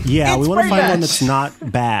one? Yeah, we want to find one that's not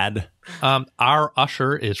bad. Our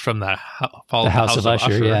Usher is from the House of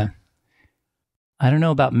Usher, yeah. I don't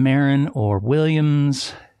know about Marin or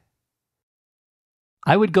Williams.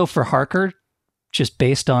 I would go for Harker just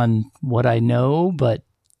based on what I know, but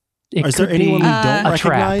it Is could there anyone be we don't a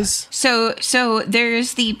trap. recognize? So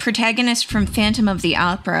there's the protagonist from Phantom of the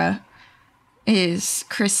Opera is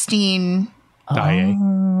Christine Daae.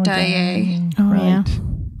 Daae. Oh, yeah.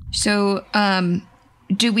 So,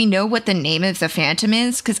 do we know what the name of the Phantom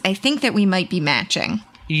is? Because I think that we might be matching.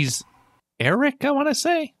 He's Eric, I want to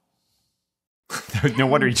say. No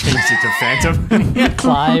wonder he changed it to Phantom.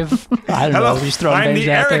 Clive. I don't know. Just throwing I'm names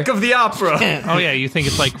the out Eric there. of the opera. Oh, yeah. You think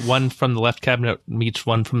it's like one from the left cabinet meets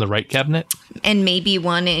one from the right cabinet? And maybe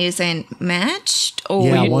one isn't matched? Or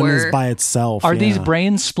Yeah, one is by itself. Are these yeah.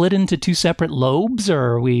 brains split into two separate lobes, or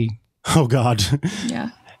are we? Oh, God.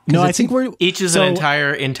 Yeah. No, I it's- think we're... Each is so- an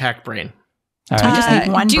entire intact brain. All I right. just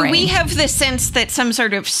need one do brain. we have the sense that some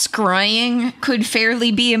sort of scrying could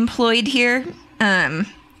fairly be employed here?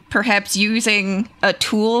 Perhaps using a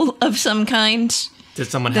tool of some kind Does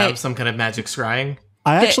someone That- have some kind of magic scrying?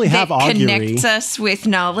 I actually that, have that augury, connects us with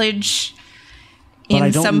knowledge but in I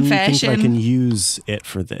don't some think fashion? I can use it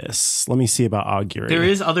for this. Let me see about augury. There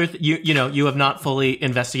is other. You have not fully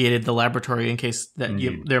investigated the laboratory in case that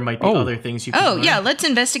there might be other things you. Can Oh learn. yeah, let's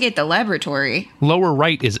investigate the laboratory. Lower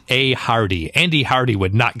right is A. Hardy. Andy Hardy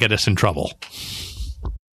would not get us in trouble.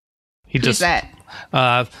 He Who's that?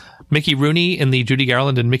 Mickey Rooney in the Judy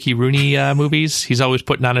Garland and Mickey Rooney movies. He's always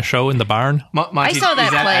putting on a show in the barn. Monty, I saw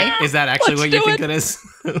that play. Is that actually Let's what you do think it. that is?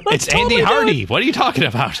 It's Andy Hardy. What are you talking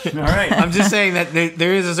about? All right. I'm just saying that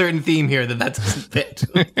there is a certain theme here that doesn't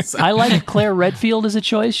fit. So- I like Claire Redfield as a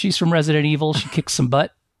choice. She's from Resident Evil. She kicks some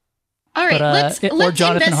butt. All right, But, or let's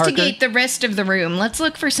Jonathan investigate Harker. the rest of the room. Let's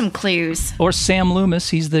look for some clues. Or Sam Loomis.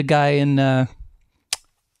 He's the guy in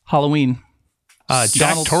Halloween. Jack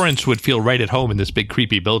Donald- Torrance would feel right at home in this big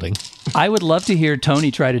creepy building. I would love to hear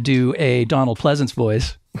Tony try to do a Donald Pleasance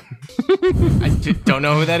voice. I don't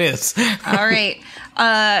know who that is. All right.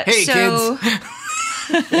 Hey, so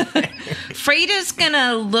Freda's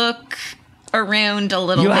gonna look around a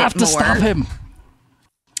little You bit have to more. stop him.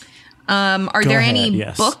 Are Go there ahead, any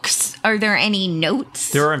yes. books? Are there any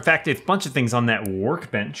notes? There are, in fact, a bunch of things on that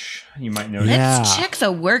workbench. You might notice. Let's Yeah. check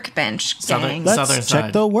the workbench, gang. Let's Southern check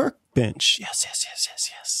side. the workbench. Yes.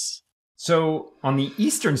 So, on the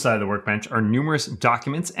eastern side of the workbench are numerous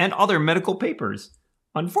documents and other medical papers.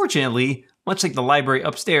 Unfortunately, much like the library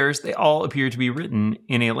upstairs, they all appear to be written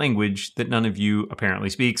in a language that none of you apparently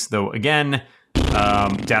speaks, though, again,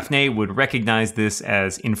 Daphne would recognize this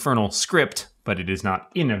as infernal script, but it is not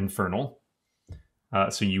in infernal.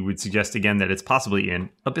 So you would suggest again that it's possibly in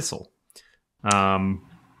abyssal.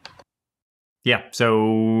 Yeah,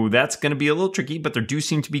 so that's going to be a little tricky, but there do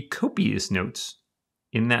seem to be copious notes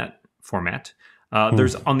in that format.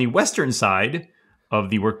 There's on the western side of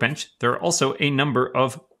the workbench, there are also a number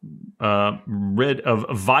of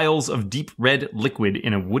vials of deep red liquid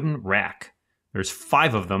in a wooden rack. There's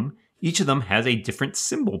 5 of them. Each of them has a different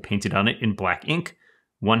symbol painted on it in black ink.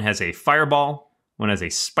 One has a fireball, one has a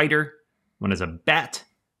spider, one has a bat,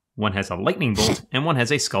 one has a lightning bolt, and one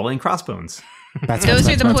has a skull and crossbones. Those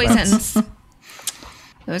are the poisons.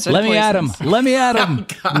 Let me at him. Let me at him.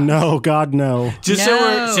 No, God, no. Just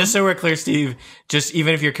so we're clear, Steve. Just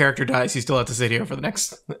even if your character dies, you still have to sit here for the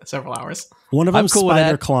next several hours. One of them's cool with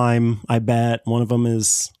spider that. climb, I bet. One of them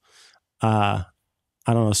is, I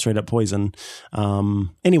don't know, straight up poison.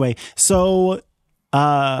 Anyway, so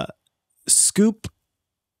Scoop.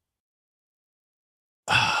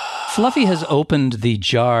 Fluffy has opened the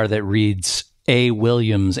jar that reads A.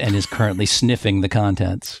 Williams and is currently sniffing the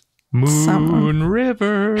contents. Moon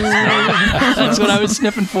River. That's what I was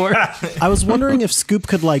sniffing for. I was wondering if Scoop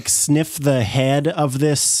could like sniff the head of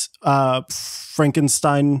this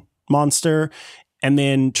Frankenstein monster and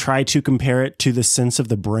then try to compare it to the sense of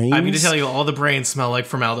the brains. I'm going to tell you, all the brains smell like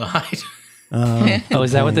formaldehyde. Oh,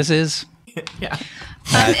 is that what this is? Yeah.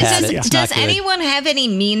 Does anyone have any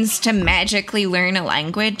means to magically learn a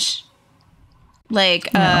language?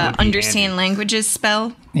 Like understand languages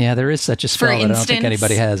spell? Yeah, there is such a spell, but I don't think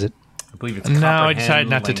anybody has it. I believe it's No, I decided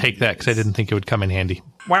not to take that because I didn't think it would come in handy.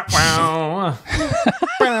 Wow, wow.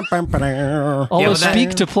 Although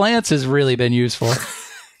speak to plants has really been useful.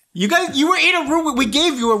 You guys, you were in a room. We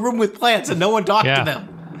gave you a room with plants, and no one talked to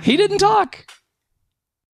them. He didn't talk.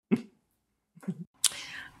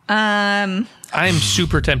 I'm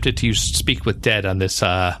super tempted to use Speak with Dead on this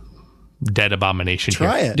dead abomination.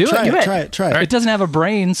 Try here. it. Do try it. it. Try it. It doesn't have a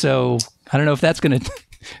brain, so I don't know if that's going to...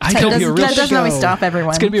 That doesn't always stop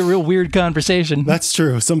everyone. It's going to be a real weird conversation. That's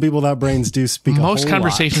true. Some people without brains do speak a Most whole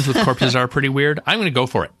conversations with corpses are pretty weird. I'm going to go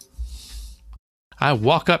for it. I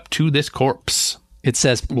walk up to this corpse. It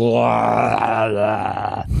says...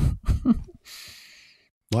 lot.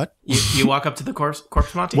 What? You walk up to the corpse,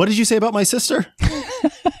 Monty? What did you say about my sister?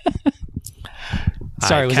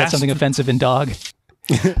 Sorry, was that something offensive in dog?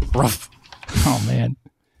 Rough. Oh, man.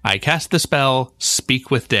 I cast the spell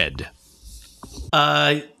Speak with Dead.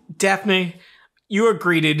 Daphne, you are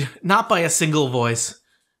greeted not by a single voice,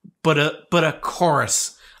 but a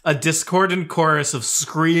chorus, a discordant chorus of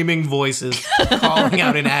screaming voices calling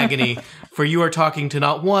out in agony. For you are talking to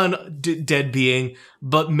not one dead being,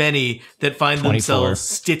 but many that find 24. themselves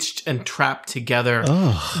stitched and trapped together,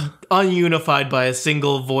 ununified by a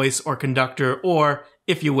single voice or conductor, or,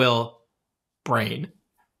 if you will, brain.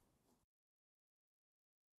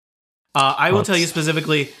 I will tell you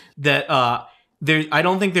specifically that I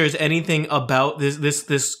don't think there's anything about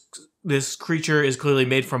this creature is clearly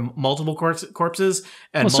made from multiple corpses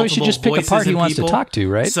and so he should just pick a part he wants to talk to,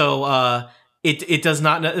 right? So it does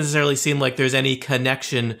not necessarily seem like there's any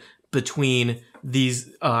connection between these.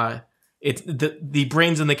 The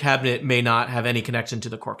brains in the cabinet may not have any connection to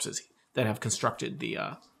the corpses that have constructed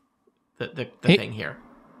the thing here.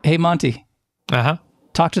 Hey, Monty. Uh-huh.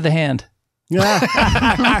 Talk to the hand. No,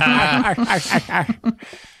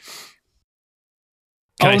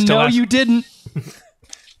 you didn't.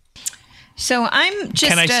 So I'm just...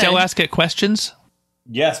 Can I still ask it questions?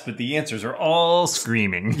 Yes, but the answers are all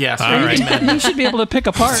screaming. Yes. All right. You should be able to pick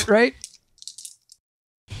a part, right?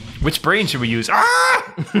 Which brain should we use? I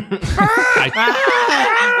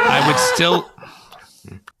would still...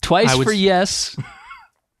 Twice for yes.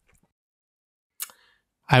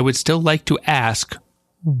 I would still like to ask,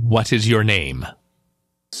 what is your name?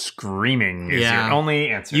 Screaming is your only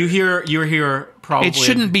answer. You hear probably... It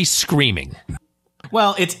shouldn't be screaming.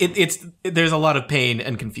 Well, it's there's a lot of pain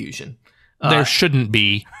and confusion. There shouldn't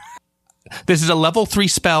be. This is a level 3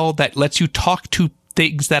 spell that lets you talk to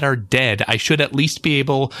things that are dead. I should at least be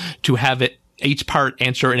able to have it each part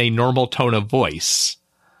answer in a normal tone of voice.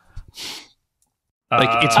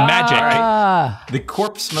 Like, it's magic. The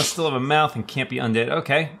corpse must still have a mouth and can't be undead.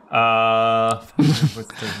 Okay.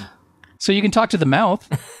 So you can talk to the mouth.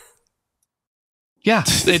 Yeah,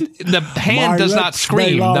 the hand does not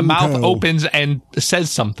scream. The mouth opens and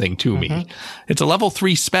says something to me. It's a level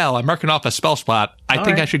 3 spell. I'm marking off a spell slot. I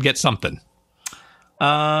think I should get something.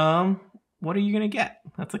 What are you going to get?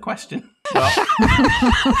 That's the question. Well,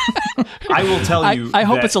 I will tell you. I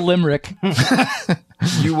hope it's a limerick.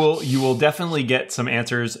 You will definitely get some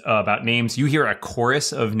answers about names. You hear a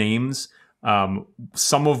chorus of names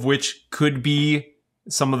some of which could be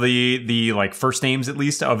some of the like first names, at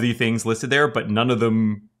least, of the things listed there, but none of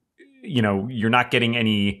them, you're not getting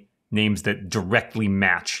any names that directly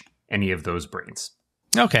match any of those brains.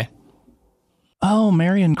 Okay. Oh,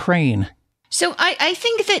 Marion Crane. So I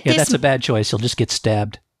think that Yeah, that's a bad choice. He'll just get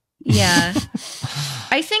stabbed. Yeah.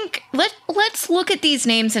 I think let's look at these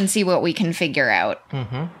names and see what we can figure out.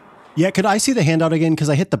 Mm-hmm. Yeah, could I see the handout again? Because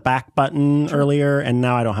I hit the back button earlier, and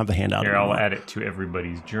now I don't have the handout Here, anymore. I'll add it to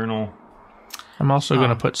everybody's journal. I'm also going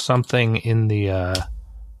to put something in the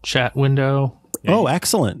chat window. Yeah, Oh,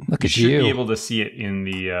 excellent. Look you at should you. be able to see it in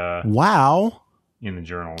the Wow.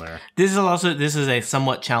 journal there. This is a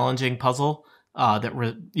somewhat challenging puzzle that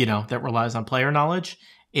relies on player knowledge.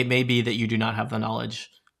 It may be that you do not have the knowledge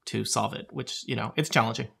to solve it, which it's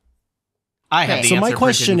challenging. I have Okay. the So answer my printed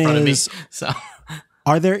question in front of me, is- so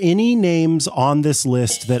Are there any names on this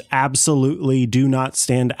list that absolutely do not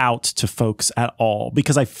stand out to folks at all?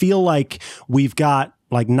 Because I feel like we've got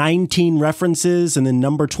like 19 references, and then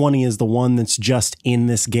number 20 is the one that's just in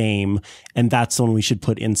this game, and that's the one we should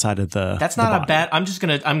put inside of the. that's the not a body. bad.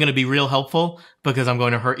 I'm gonna be real helpful because I'm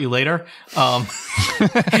going to hurt you later. That's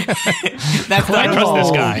not I trust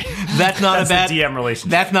this guy. That's not a bad the DM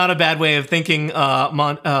relationship. That's not a bad way of thinking,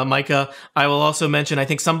 Micah. I will also mention, I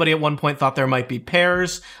think somebody at one point thought there might be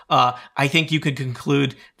pairs. I think you could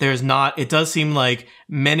conclude there's not. It does seem like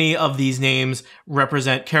many of these names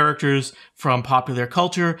represent characters from popular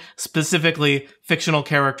culture, specifically fictional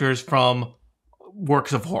characters from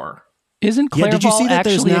works of horror. Isn't Yeah, Clairval did you see that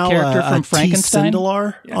there's actually a now character from T. Frankenstein?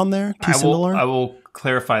 Sindelar on there? T. I Sindelar? will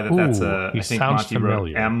clarify that that's Ooh, he I think sounds Monty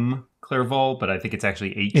familiar. wrote M. Clairval, but I think it's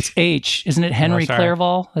actually H. It's H, isn't it? Henry sorry.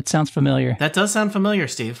 Clairval? That sounds familiar. That does sound familiar,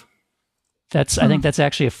 Steve. I think that's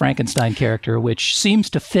actually a Frankenstein character, which seems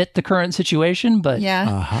to fit the current situation, but Yeah.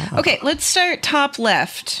 Uh-huh. Okay, let's start top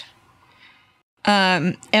left.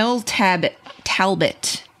 L.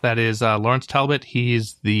 Talbot. That is Lawrence Talbot.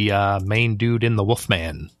 He's the main dude in The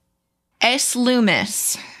Wolfman. S.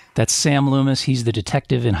 Loomis. that's Sam Loomis. He's the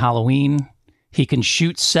detective in Halloween. He can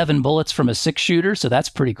shoot 7 bullets from a 6-shooter, so that's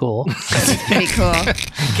pretty cool. That's pretty cool.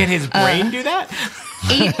 Can his brain do that?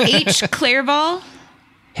 H. Clairval.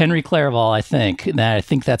 Henry Clairval, I think. I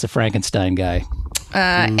think that's a Frankenstein guy.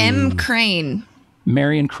 M. Crane.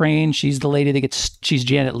 Marion Crane, she's the lady that she's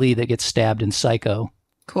Janet Leigh that gets stabbed in Psycho.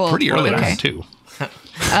 Cool. Pretty early Okay. on, too.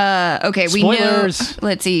 Okay, we know. Spoilers.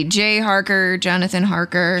 Let's see. Jay Harker, Jonathan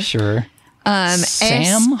Harker. Sure. S.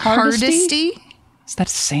 Sam Hardesty? Hardesty. Is that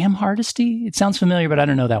Sam Hardesty? It sounds familiar, but I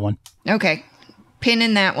don't know that one. Okay. Pin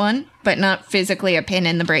in that one, but not physically a pin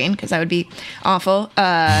in the brain, because that would be awful.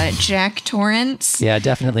 Jack Torrance. Yeah,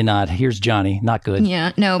 definitely not. Here's Johnny. Not good.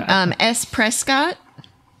 Yeah. No. S. Prescott.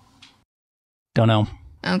 Don't know.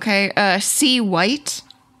 Okay. C. White.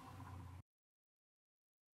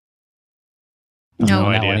 Don't know No.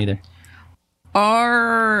 that idea. one either.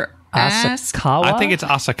 R. Asakawa? I think it's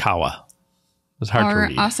Asakawa. It was hard to R.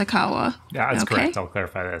 read. Asakawa. Yeah, that's Okay. correct. I'll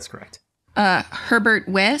clarify that's correct. Herbert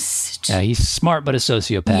West. Yeah, he's smart but a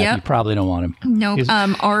sociopath. Yep. You probably don't want him. Nope. He's-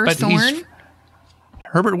 R. but Thorne. he's-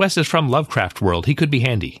 Herbert West is from Lovecraft World. He could be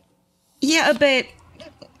handy. Yeah, but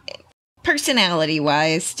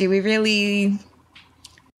personality-wise, do we really?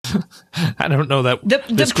 I don't know that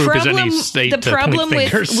this group is any state the to problem point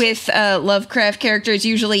fingers. with Lovecraft characters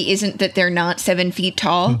usually isn't that they're not 7 feet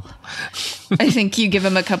tall. I think you give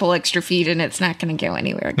them a couple extra feet and it's not going to go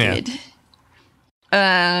anywhere Yeah. good.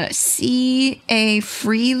 C. A.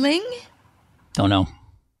 Freeling. Don't know.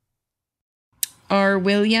 R.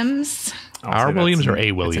 Williams. I'll R. say Williams that's or A.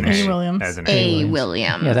 an Williams? A. Williams. That's an A.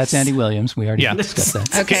 Williams. Yeah, that's Andy Williams. We already Yeah. discussed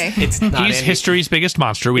that. Okay. It's not He's Andy. history's biggest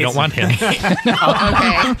monster. We don't want him. Okay.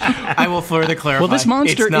 I will further clarify. Well, this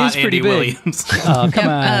monster it's not is pretty Andy big. Williams. Oh, come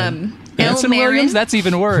on. L. Anson Marin. Williams? That's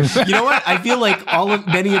even worse. You know what? I feel like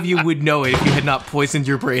many of you would know it if you had not poisoned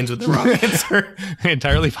your brains with the wrong answer.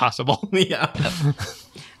 Entirely possible. Yeah.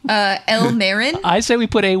 L. Marin. I say we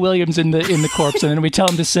put A. Williams in the corpse and then we tell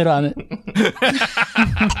him to sit on it.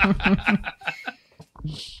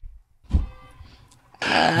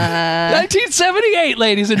 1978,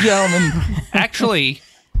 ladies and gentlemen. Actually,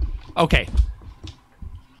 okay.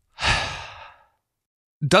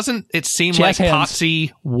 Doesn't it seem Jazz like hands.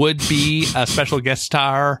 Potsy would be a special guest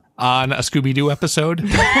star on a Scooby-Doo episode?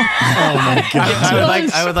 I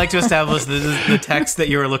would like to establish that the text that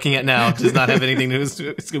you are looking at now does not have anything to do with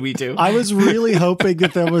Scooby-Doo. I was really hoping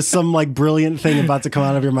that there was some like brilliant thing about to come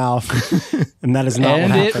out of your mouth, and that is not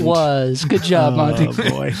And what it happened. was. Good job, Monty. Oh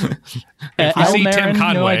boy! you Al see Tim Marin, no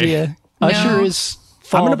Conway- idea. Usher is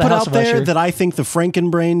I'm Fall going of to the put House out of there Usher. that I think the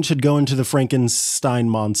Frankenbrain should go into the Frankenstein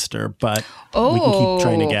monster, but we can keep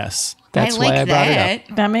trying to guess. That's I why like I brought it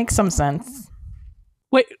up. That makes some sense.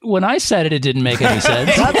 Wait, when I said it, it didn't make any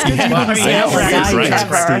sense. That's good.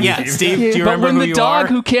 Yeah, Steve, do you But remember when who the you dog are?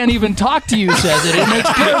 who can't even talk to you says it, it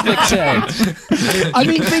makes perfect sense. I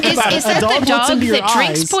mean, think about Is it. A that dog the looks dog into your that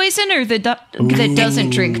drinks eyes. poison or the dog that doesn't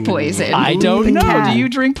drink poison? I don't know. cat. Do you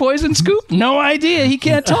drink poison, Scoop? No idea. He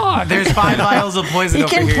can't talk. There's 5 vials of poison He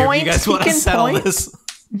over can here. point, You guys he want to can settle point. this?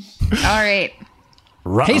 All right.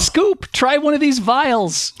 Hey, Scoop, try one of these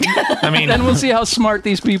vials. I mean, Then we'll see how smart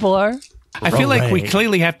these people are. I feel like we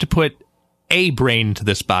clearly have to put a brain to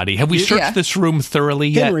this body. Have we searched Yeah. this room thoroughly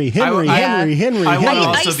yet? Henry. I want Henry. to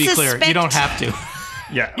also I be clear. You don't suspect- have to.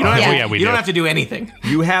 Yeah. You don't have, Yeah, to, we you don't do. have to do anything.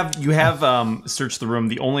 You have searched the room.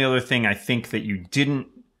 The only other thing I think that you didn't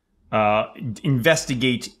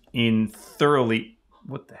investigate in thoroughly.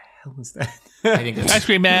 What the hell is that? I think that's Ice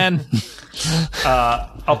cream man.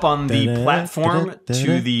 Up on the platform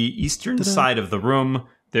to the eastern side of the room,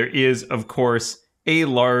 there is, of course, a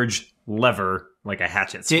large lever, like a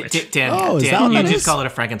hatchet switch. Dan, Oh, is Dan, that what you that just is? call it a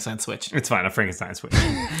Frankenstein switch. It's fine, a Frankenstein switch.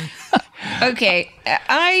 Okay.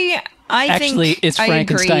 I Actually, think it's I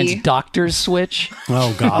Frankenstein's agree. doctor's switch.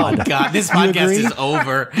 Oh God. God, this You podcast agree? is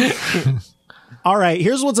over. All right,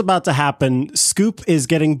 here's what's about to happen. Scoop is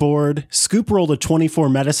getting bored. Scoop rolled a 24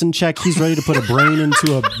 medicine check. He's ready to put a brain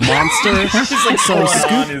into a monster. So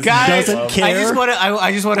Scoop doesn't care.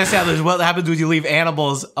 I just want to establish what happens when you leave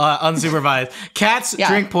animals unsupervised. Cats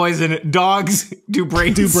drink poison. Dogs do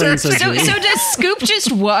brain surgery. So does Scoop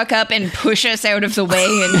just walk up and push us out of the way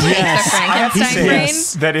and take the Frankenstein brain?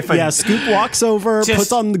 Yes. That if Yeah, Scoop walks over, Just-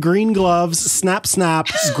 puts on the green gloves, snap,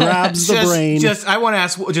 grabs the brain. I want to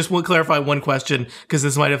ask, clarify one question because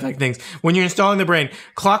this might affect things. When you're installing the brain,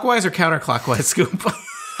 clockwise or counterclockwise, Scoop?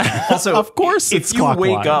 Also, Of course if it's you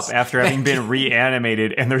wake up clockwise. after having been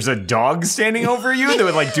reanimated and there's a dog standing over you that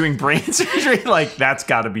would like doing brain surgery, like that's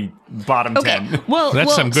got to be bottom Okay. 10.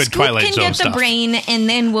 That's some good Scoop Twilight can Zone get stuff. the brain, and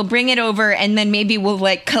then we'll bring it over, and then maybe we'll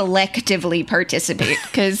like collectively participate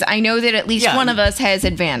because I know that at least Yeah. one of us has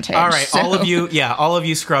advantage. All right, so- all of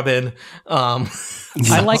you scrub in.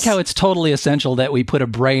 I like how it's totally essential that we put a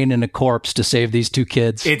brain in a corpse to save these two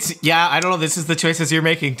kids. I don't know. This is the choices you're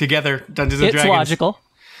making together, Dungeons and It's Dragons. logical.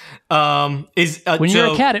 When When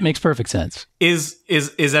you're a cat, it makes perfect sense. is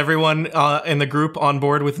everyone in the group on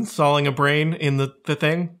board with installing a brain in the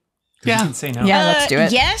thing? Yeah. Say no. Yeah, let's do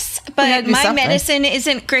it. Yes, gotta but do my something. medicine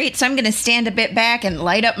isn't great, so I'm going to stand a bit back and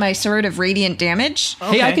light up my sword of radiant damage.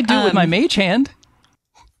 Hey, I could do it with my mage hand.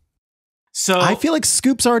 So I feel like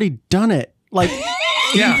Scoop's already done it. Like,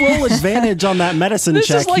 Yeah. you roll advantage on that medicine This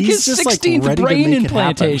check. is like He's his just 16th like ready brain to make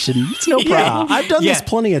implantation. It's no It happen. problem. Yeah, I've done this Yeah.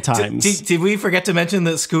 plenty of times. Did we forget to mention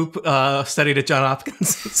that Scoop studied at John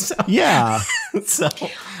Hopkins? so, Yeah. so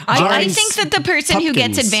I John's think that the person who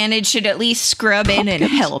gets pumpkins. advantage should at least scrub in and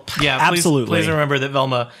help. yeah, Absolutely. Please remember that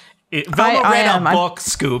Velma I read am. a book.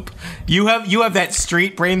 Scoop. You have that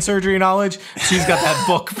street brain surgery knowledge. She's got that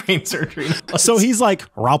book brain surgery knowledge. So he's like,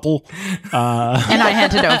 Rappel, And I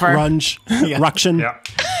handed over. Runge, Ruction. Yeah.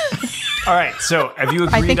 All right. So have you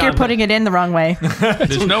agreed I think you're on- putting it in the wrong way.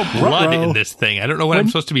 There's no blood Ruh-roh. in this thing. I don't know what I'm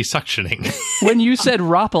supposed to be suctioning. When you said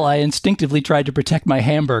Roppel, I instinctively tried to protect my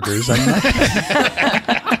hamburgers. I'm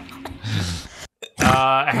not-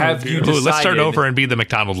 have you Ooh, decided? let's start over and be the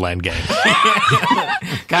McDonald Land gang.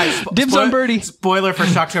 Guys, Dibs on Birdie. Spoiler for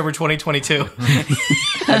Shocktober 2022.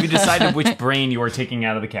 Have you decided which brain you are taking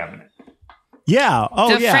out of the cabinet? Yeah.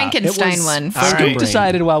 Oh, The yeah. Frankenstein It was one. Scoop All right.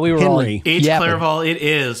 decided while we were Henry. all H. yapping. Clairval, it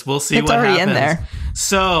is. We'll see It's what already in happens. there.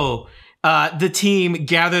 So, the team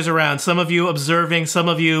gathers around. Some of you observing, some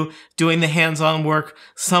of you doing the hands-on work,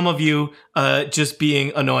 some of you just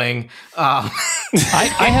being annoying. I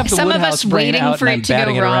have the Some of Woodhouse us brain waiting out for and I'm it to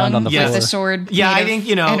batting go it around wrong on the with floor. the sword. Yeah, made I of think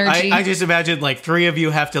energy. I just imagined like 3 of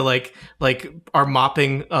you have to like are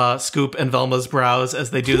mopping Scoop and Velma's brows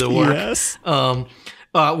as they do the work. Yes.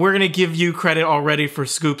 We're gonna give you credit already for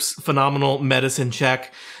Scoop's phenomenal medicine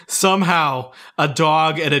check. Somehow, a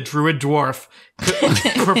dog and a druid dwarf could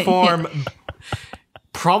perform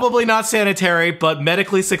probably not sanitary, but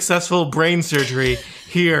medically successful brain surgery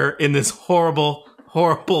here in this horrible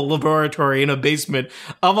laboratory in a basement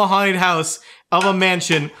of a haunted house of a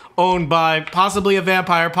mansion owned by possibly a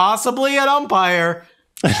vampire, possibly an umpire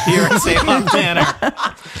here in St. Manor.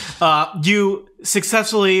 You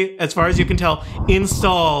successfully, as far as you can tell,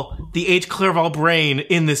 install the H. Clairval brain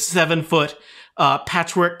in this 7-foot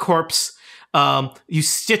patchwork corpse. You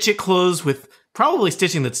stitch it closed with probably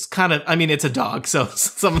stitching that's kind of, I mean, it's a dog, so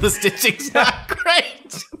some of the stitching's not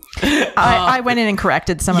great. I went in and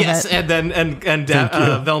corrected some Yes, of it. and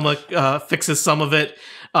then Velma fixes some of it.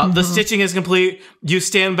 The stitching is complete. You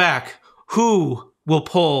stand back. Who will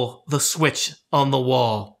pull the switch on the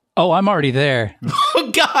wall. Oh, I'm already there.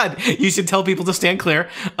 Oh, God. You should tell people to stand clear.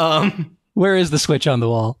 Where is the switch on the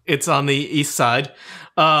wall? It's on the east side.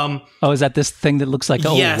 Oh, is that this thing that looks like?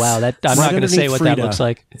 Oh, yes. wow! I'm Right not going to say underneath what Frida. that looks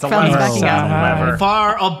like. It's a Fellas lever. backing up. Lever.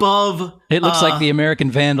 Far above. It looks like the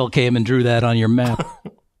American Vandal came and drew that on your map.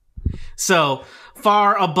 So,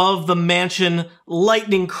 far above the mansion,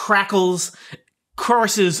 lightning crackles,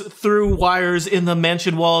 courses through wires in the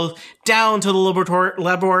mansion walls, down to the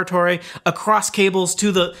laboratory, across cables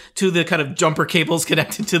to the kind of jumper cables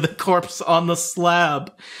connected to the corpse on the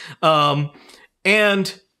slab.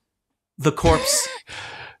 And the corpse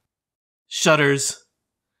shudders,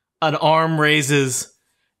 an arm raises,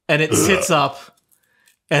 and it sits up.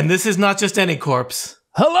 And this is not just any corpse.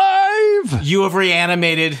 Alive! You have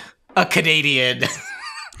reanimated a Canadian.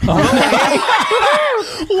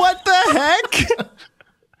 What the heck?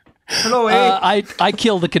 Hello, I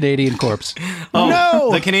killed the Canadian corpse. Oh,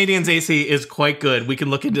 No! the Canadian's AC is quite good. We can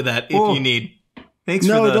look into that if Whoa. you need. Thanks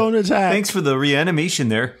No, for the, don't attack. Thanks for the reanimation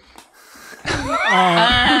there.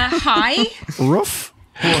 Hi. Roof?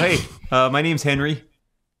 Oh, hey, my name's Henry.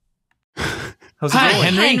 How's it Hi,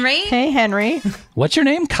 going? Henry. Hey, Henry. What's your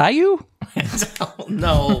name? Caillou? Oh,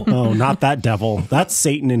 no. Oh, not that devil. That's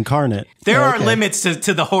Satan incarnate. There are Okay. limits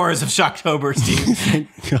to the horrors of Shocktober, Steve.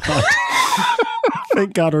 Thank God.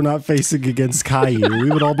 Thank God we're not facing against Caillou. We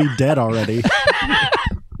would all be dead already.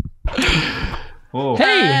 Whoa.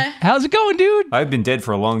 Hey, how's it going, dude? I've been dead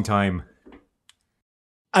for a long time.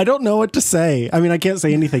 I don't know what to say. I mean, I can't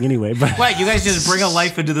say anything anyway, but What, you guys just bring a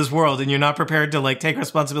life into this world and you're not prepared to like take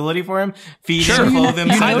responsibility for him? Feed Sure, him, you clothe him,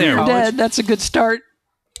 know send him to you're college? dead. That's a good start.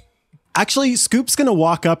 actually, Scoop's going to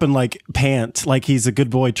walk up and like pant like he's a good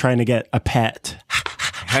boy trying to get a pet.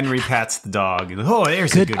 Henry pats the dog. Oh,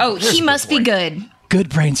 there's a good. Oh, there's he a must be boy. good. Good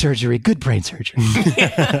brain surgery. Good brain surgery.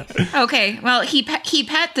 Okay, well, he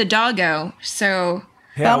pet the doggo, so...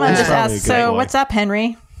 Yeah, Velma well, just probably a asked, good so boy. what's up,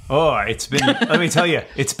 Henry? Oh, it's been. Let me tell you,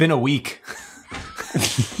 it's been a week.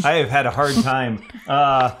 I have had a hard time.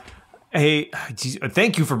 Hey, geez,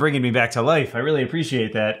 thank you for bringing me back to life. I really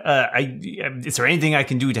appreciate that. Is there anything I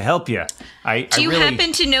can do to help you? Do you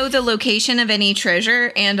happen to know the location of any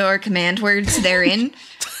treasure and/or command words therein?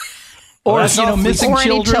 Or, that's you know, awfully- missing Or any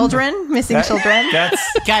children. children? Missing children? That's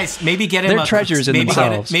Guys, maybe get him They're treasures in maybe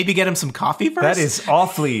themselves. Maybe get him some coffee first? that is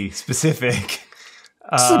awfully specific.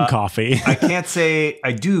 Some coffee. I can't say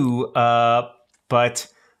I do, but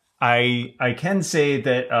I can say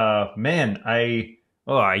that man,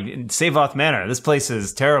 Savoth Manor. This place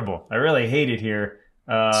is terrible. I really hate it here.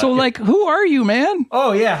 So, like, who are you, man?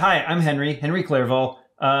 Oh yeah, hi, I'm Henry Clairvaux.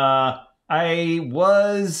 I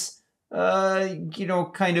was I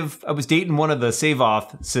was dating one of the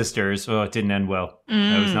Savoth sisters. Oh, it didn't end well.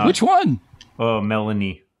 I was not. Which one? Oh,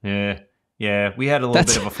 Melanie. Yeah, we had a little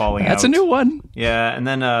bit of a falling out. That's a new one. Yeah, and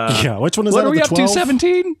then Yeah, which one is What that? are of we the up to? 12?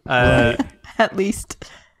 17? At least.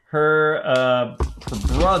 her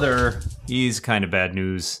brother, he's kind of bad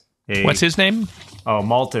news. Hey, What's his name? Oh,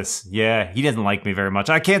 Maltus. Yeah, he doesn't like me very much.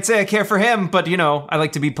 I can't say I care for him, but I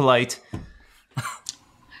like to be polite.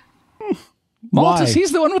 Maltus, Why?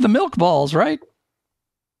 he's the one with the milk balls, right?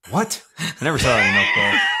 What? I never saw any milk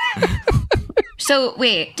balls. So,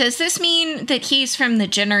 wait, does this mean that he's from the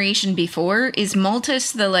generation before? Is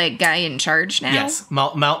Maltus the, like, guy in charge now? Yes,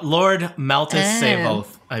 Lord Maltus Oh.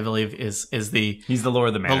 Savoth, I believe, is the He's the Lord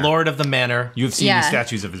of the Manor. Lord of the Manor, You've seen Yeah. the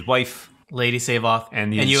statues of his wife. Lady Savoth,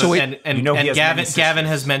 And and you so wait, and he has Gavin many Gavin sisters.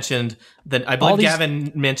 has mentioned that I All believe these-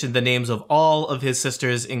 Gavin mentioned the names of all of his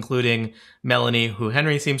sisters, including Melanie, who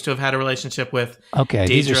Henry seems to have had a relationship with. Okay,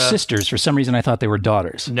 these are Deidre- sisters. For some reason, I thought they were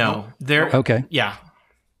daughters. No, they're Okay. Yeah,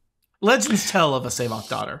 legends tell of a Savoth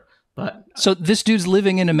daughter, but So this dude's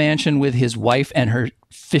living in a mansion with his wife and her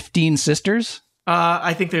 15 sisters?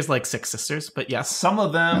 I think there's like 6 sisters. But yes, Some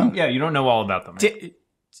of them, you don't know all about them.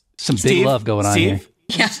 Some big Steve, love going on here.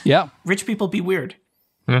 Yeah. Yeah, Rich people be weird.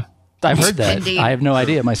 I've heard that. Indeed. I have no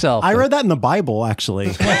idea myself. I but- read that in the Bible,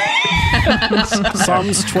 actually.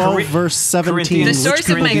 Psalms 12, verse 17. Corinthians. The Which source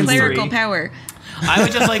of my Corinthians clerical 3? power. I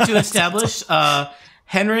would just like to establish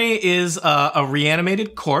Henry is a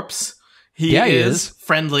reanimated corpse. He Yeah, he is is.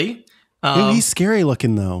 friendly. Ooh, he's scary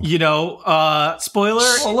looking, though. Spoiler,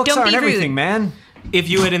 Well, looks Don't aren't be rude. everything, man. if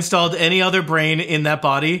you had installed any other brain in that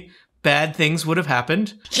body, bad things would have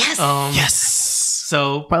happened. Yes. Yes.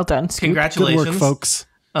 So Well done, Scoop. Good congratulations. work, folks.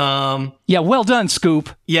 Yeah, well done, Scoop.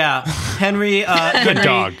 Yeah, Henry. Henry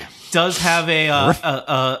dog. does have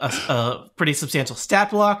a pretty substantial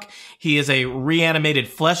stat block. He is a reanimated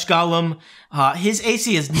flesh golem. His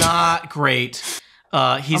AC is not great.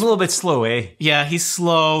 I'm a He's little bit slow, eh? yeah, he's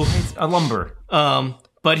slow. A lumber.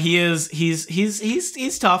 but he's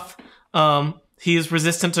tough. He is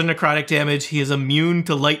resistant to necrotic damage. He is immune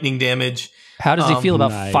to lightning damage. How does he feel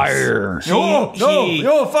about fire?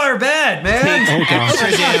 Fire bad, man.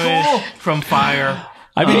 Extra damage from fire.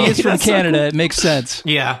 I mean, he's from Canada. It makes sense.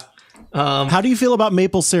 Yeah. How do you feel about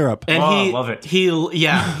maple syrup? And I love it.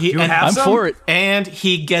 I'm for it. And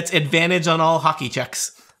he gets advantage on all hockey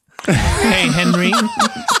checks. Hey, Henry,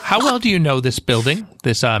 how well do you know this building,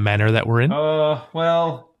 this manor that we're in?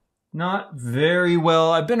 Well, not very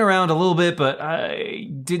well. I've been around a little bit, but I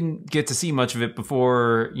didn't get to see much of it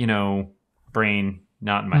before, brain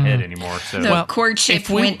not in my head anymore. So The courtship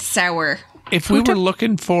went sour. If we were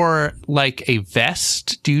looking for, like, a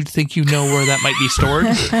vest, do you think you know where that might be stored?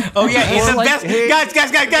 Oh, yeah, it's in the vest.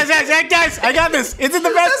 Guys, I got this. It's in the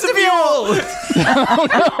vestibule.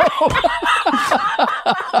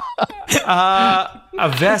 a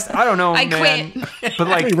vest? I don't know, I man. quit. But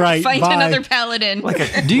like, Right, Find bye. another paladin.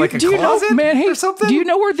 Do you know, man? Hey, or something? do you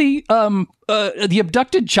know where the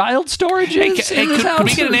abducted child storage is? Hey, in this could we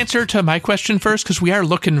house? get an answer to my question first? Because we are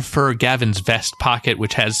looking for Gavin's vest pocket,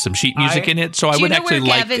 which has some sheet music in it. So I Do you would know actually where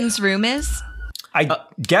like. Gavin's room is?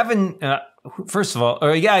 Gavin. First of all,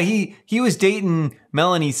 he was dating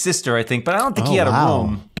Melanie's sister, I think, but I don't think he had a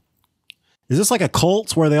room. Is this like a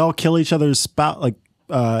cult where they all kill each other's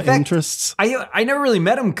interests? I never really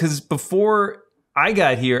met him because before I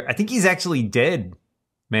got here, I think he's actually dead,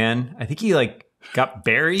 man. I think he got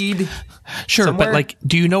buried. Sure, somewhere. but like,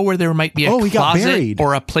 do you know where there might be a he got closet buried.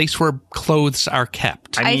 or a place where clothes are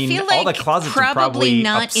kept? I mean, feel all like the closets are probably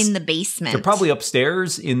not in the basement. They're probably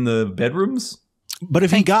upstairs in the bedrooms. But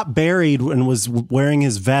if he got buried and was wearing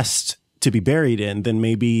his vest to be buried in, then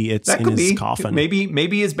maybe it's That in could his be. coffin.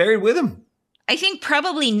 Maybe it's buried with him. I think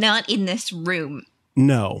probably not in this room.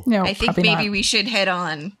 No, No, I think probably maybe not. we should head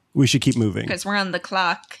on we should keep moving. because we're on the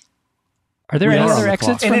clock. Are there We any are on other the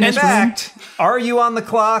exits clock. from And in this room? fact, are you on the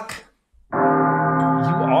clock? You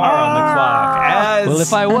are on the clock. Well,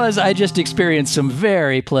 if I was, I just experienced some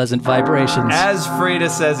very pleasant vibrations. As Freda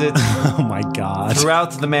says it, Oh my god!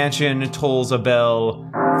 throughout the mansion tolls a bell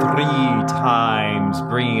 3 times,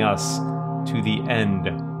 bringing us to the end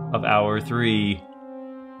of hour 3.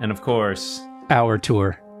 And of course, Our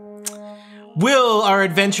tour. Will our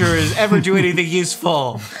adventurers ever do anything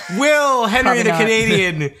useful? Will Henry Probably the not.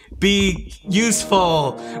 Canadian be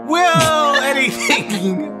useful? Will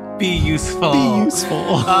anything be useful? Be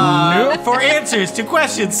useful. For answers to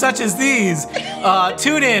questions such as these,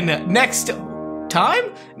 tune in next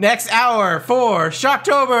hour for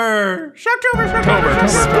Shocktober.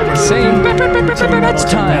 Same bets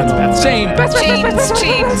time. Same bets.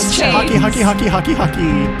 Chains.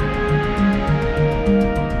 Hockey.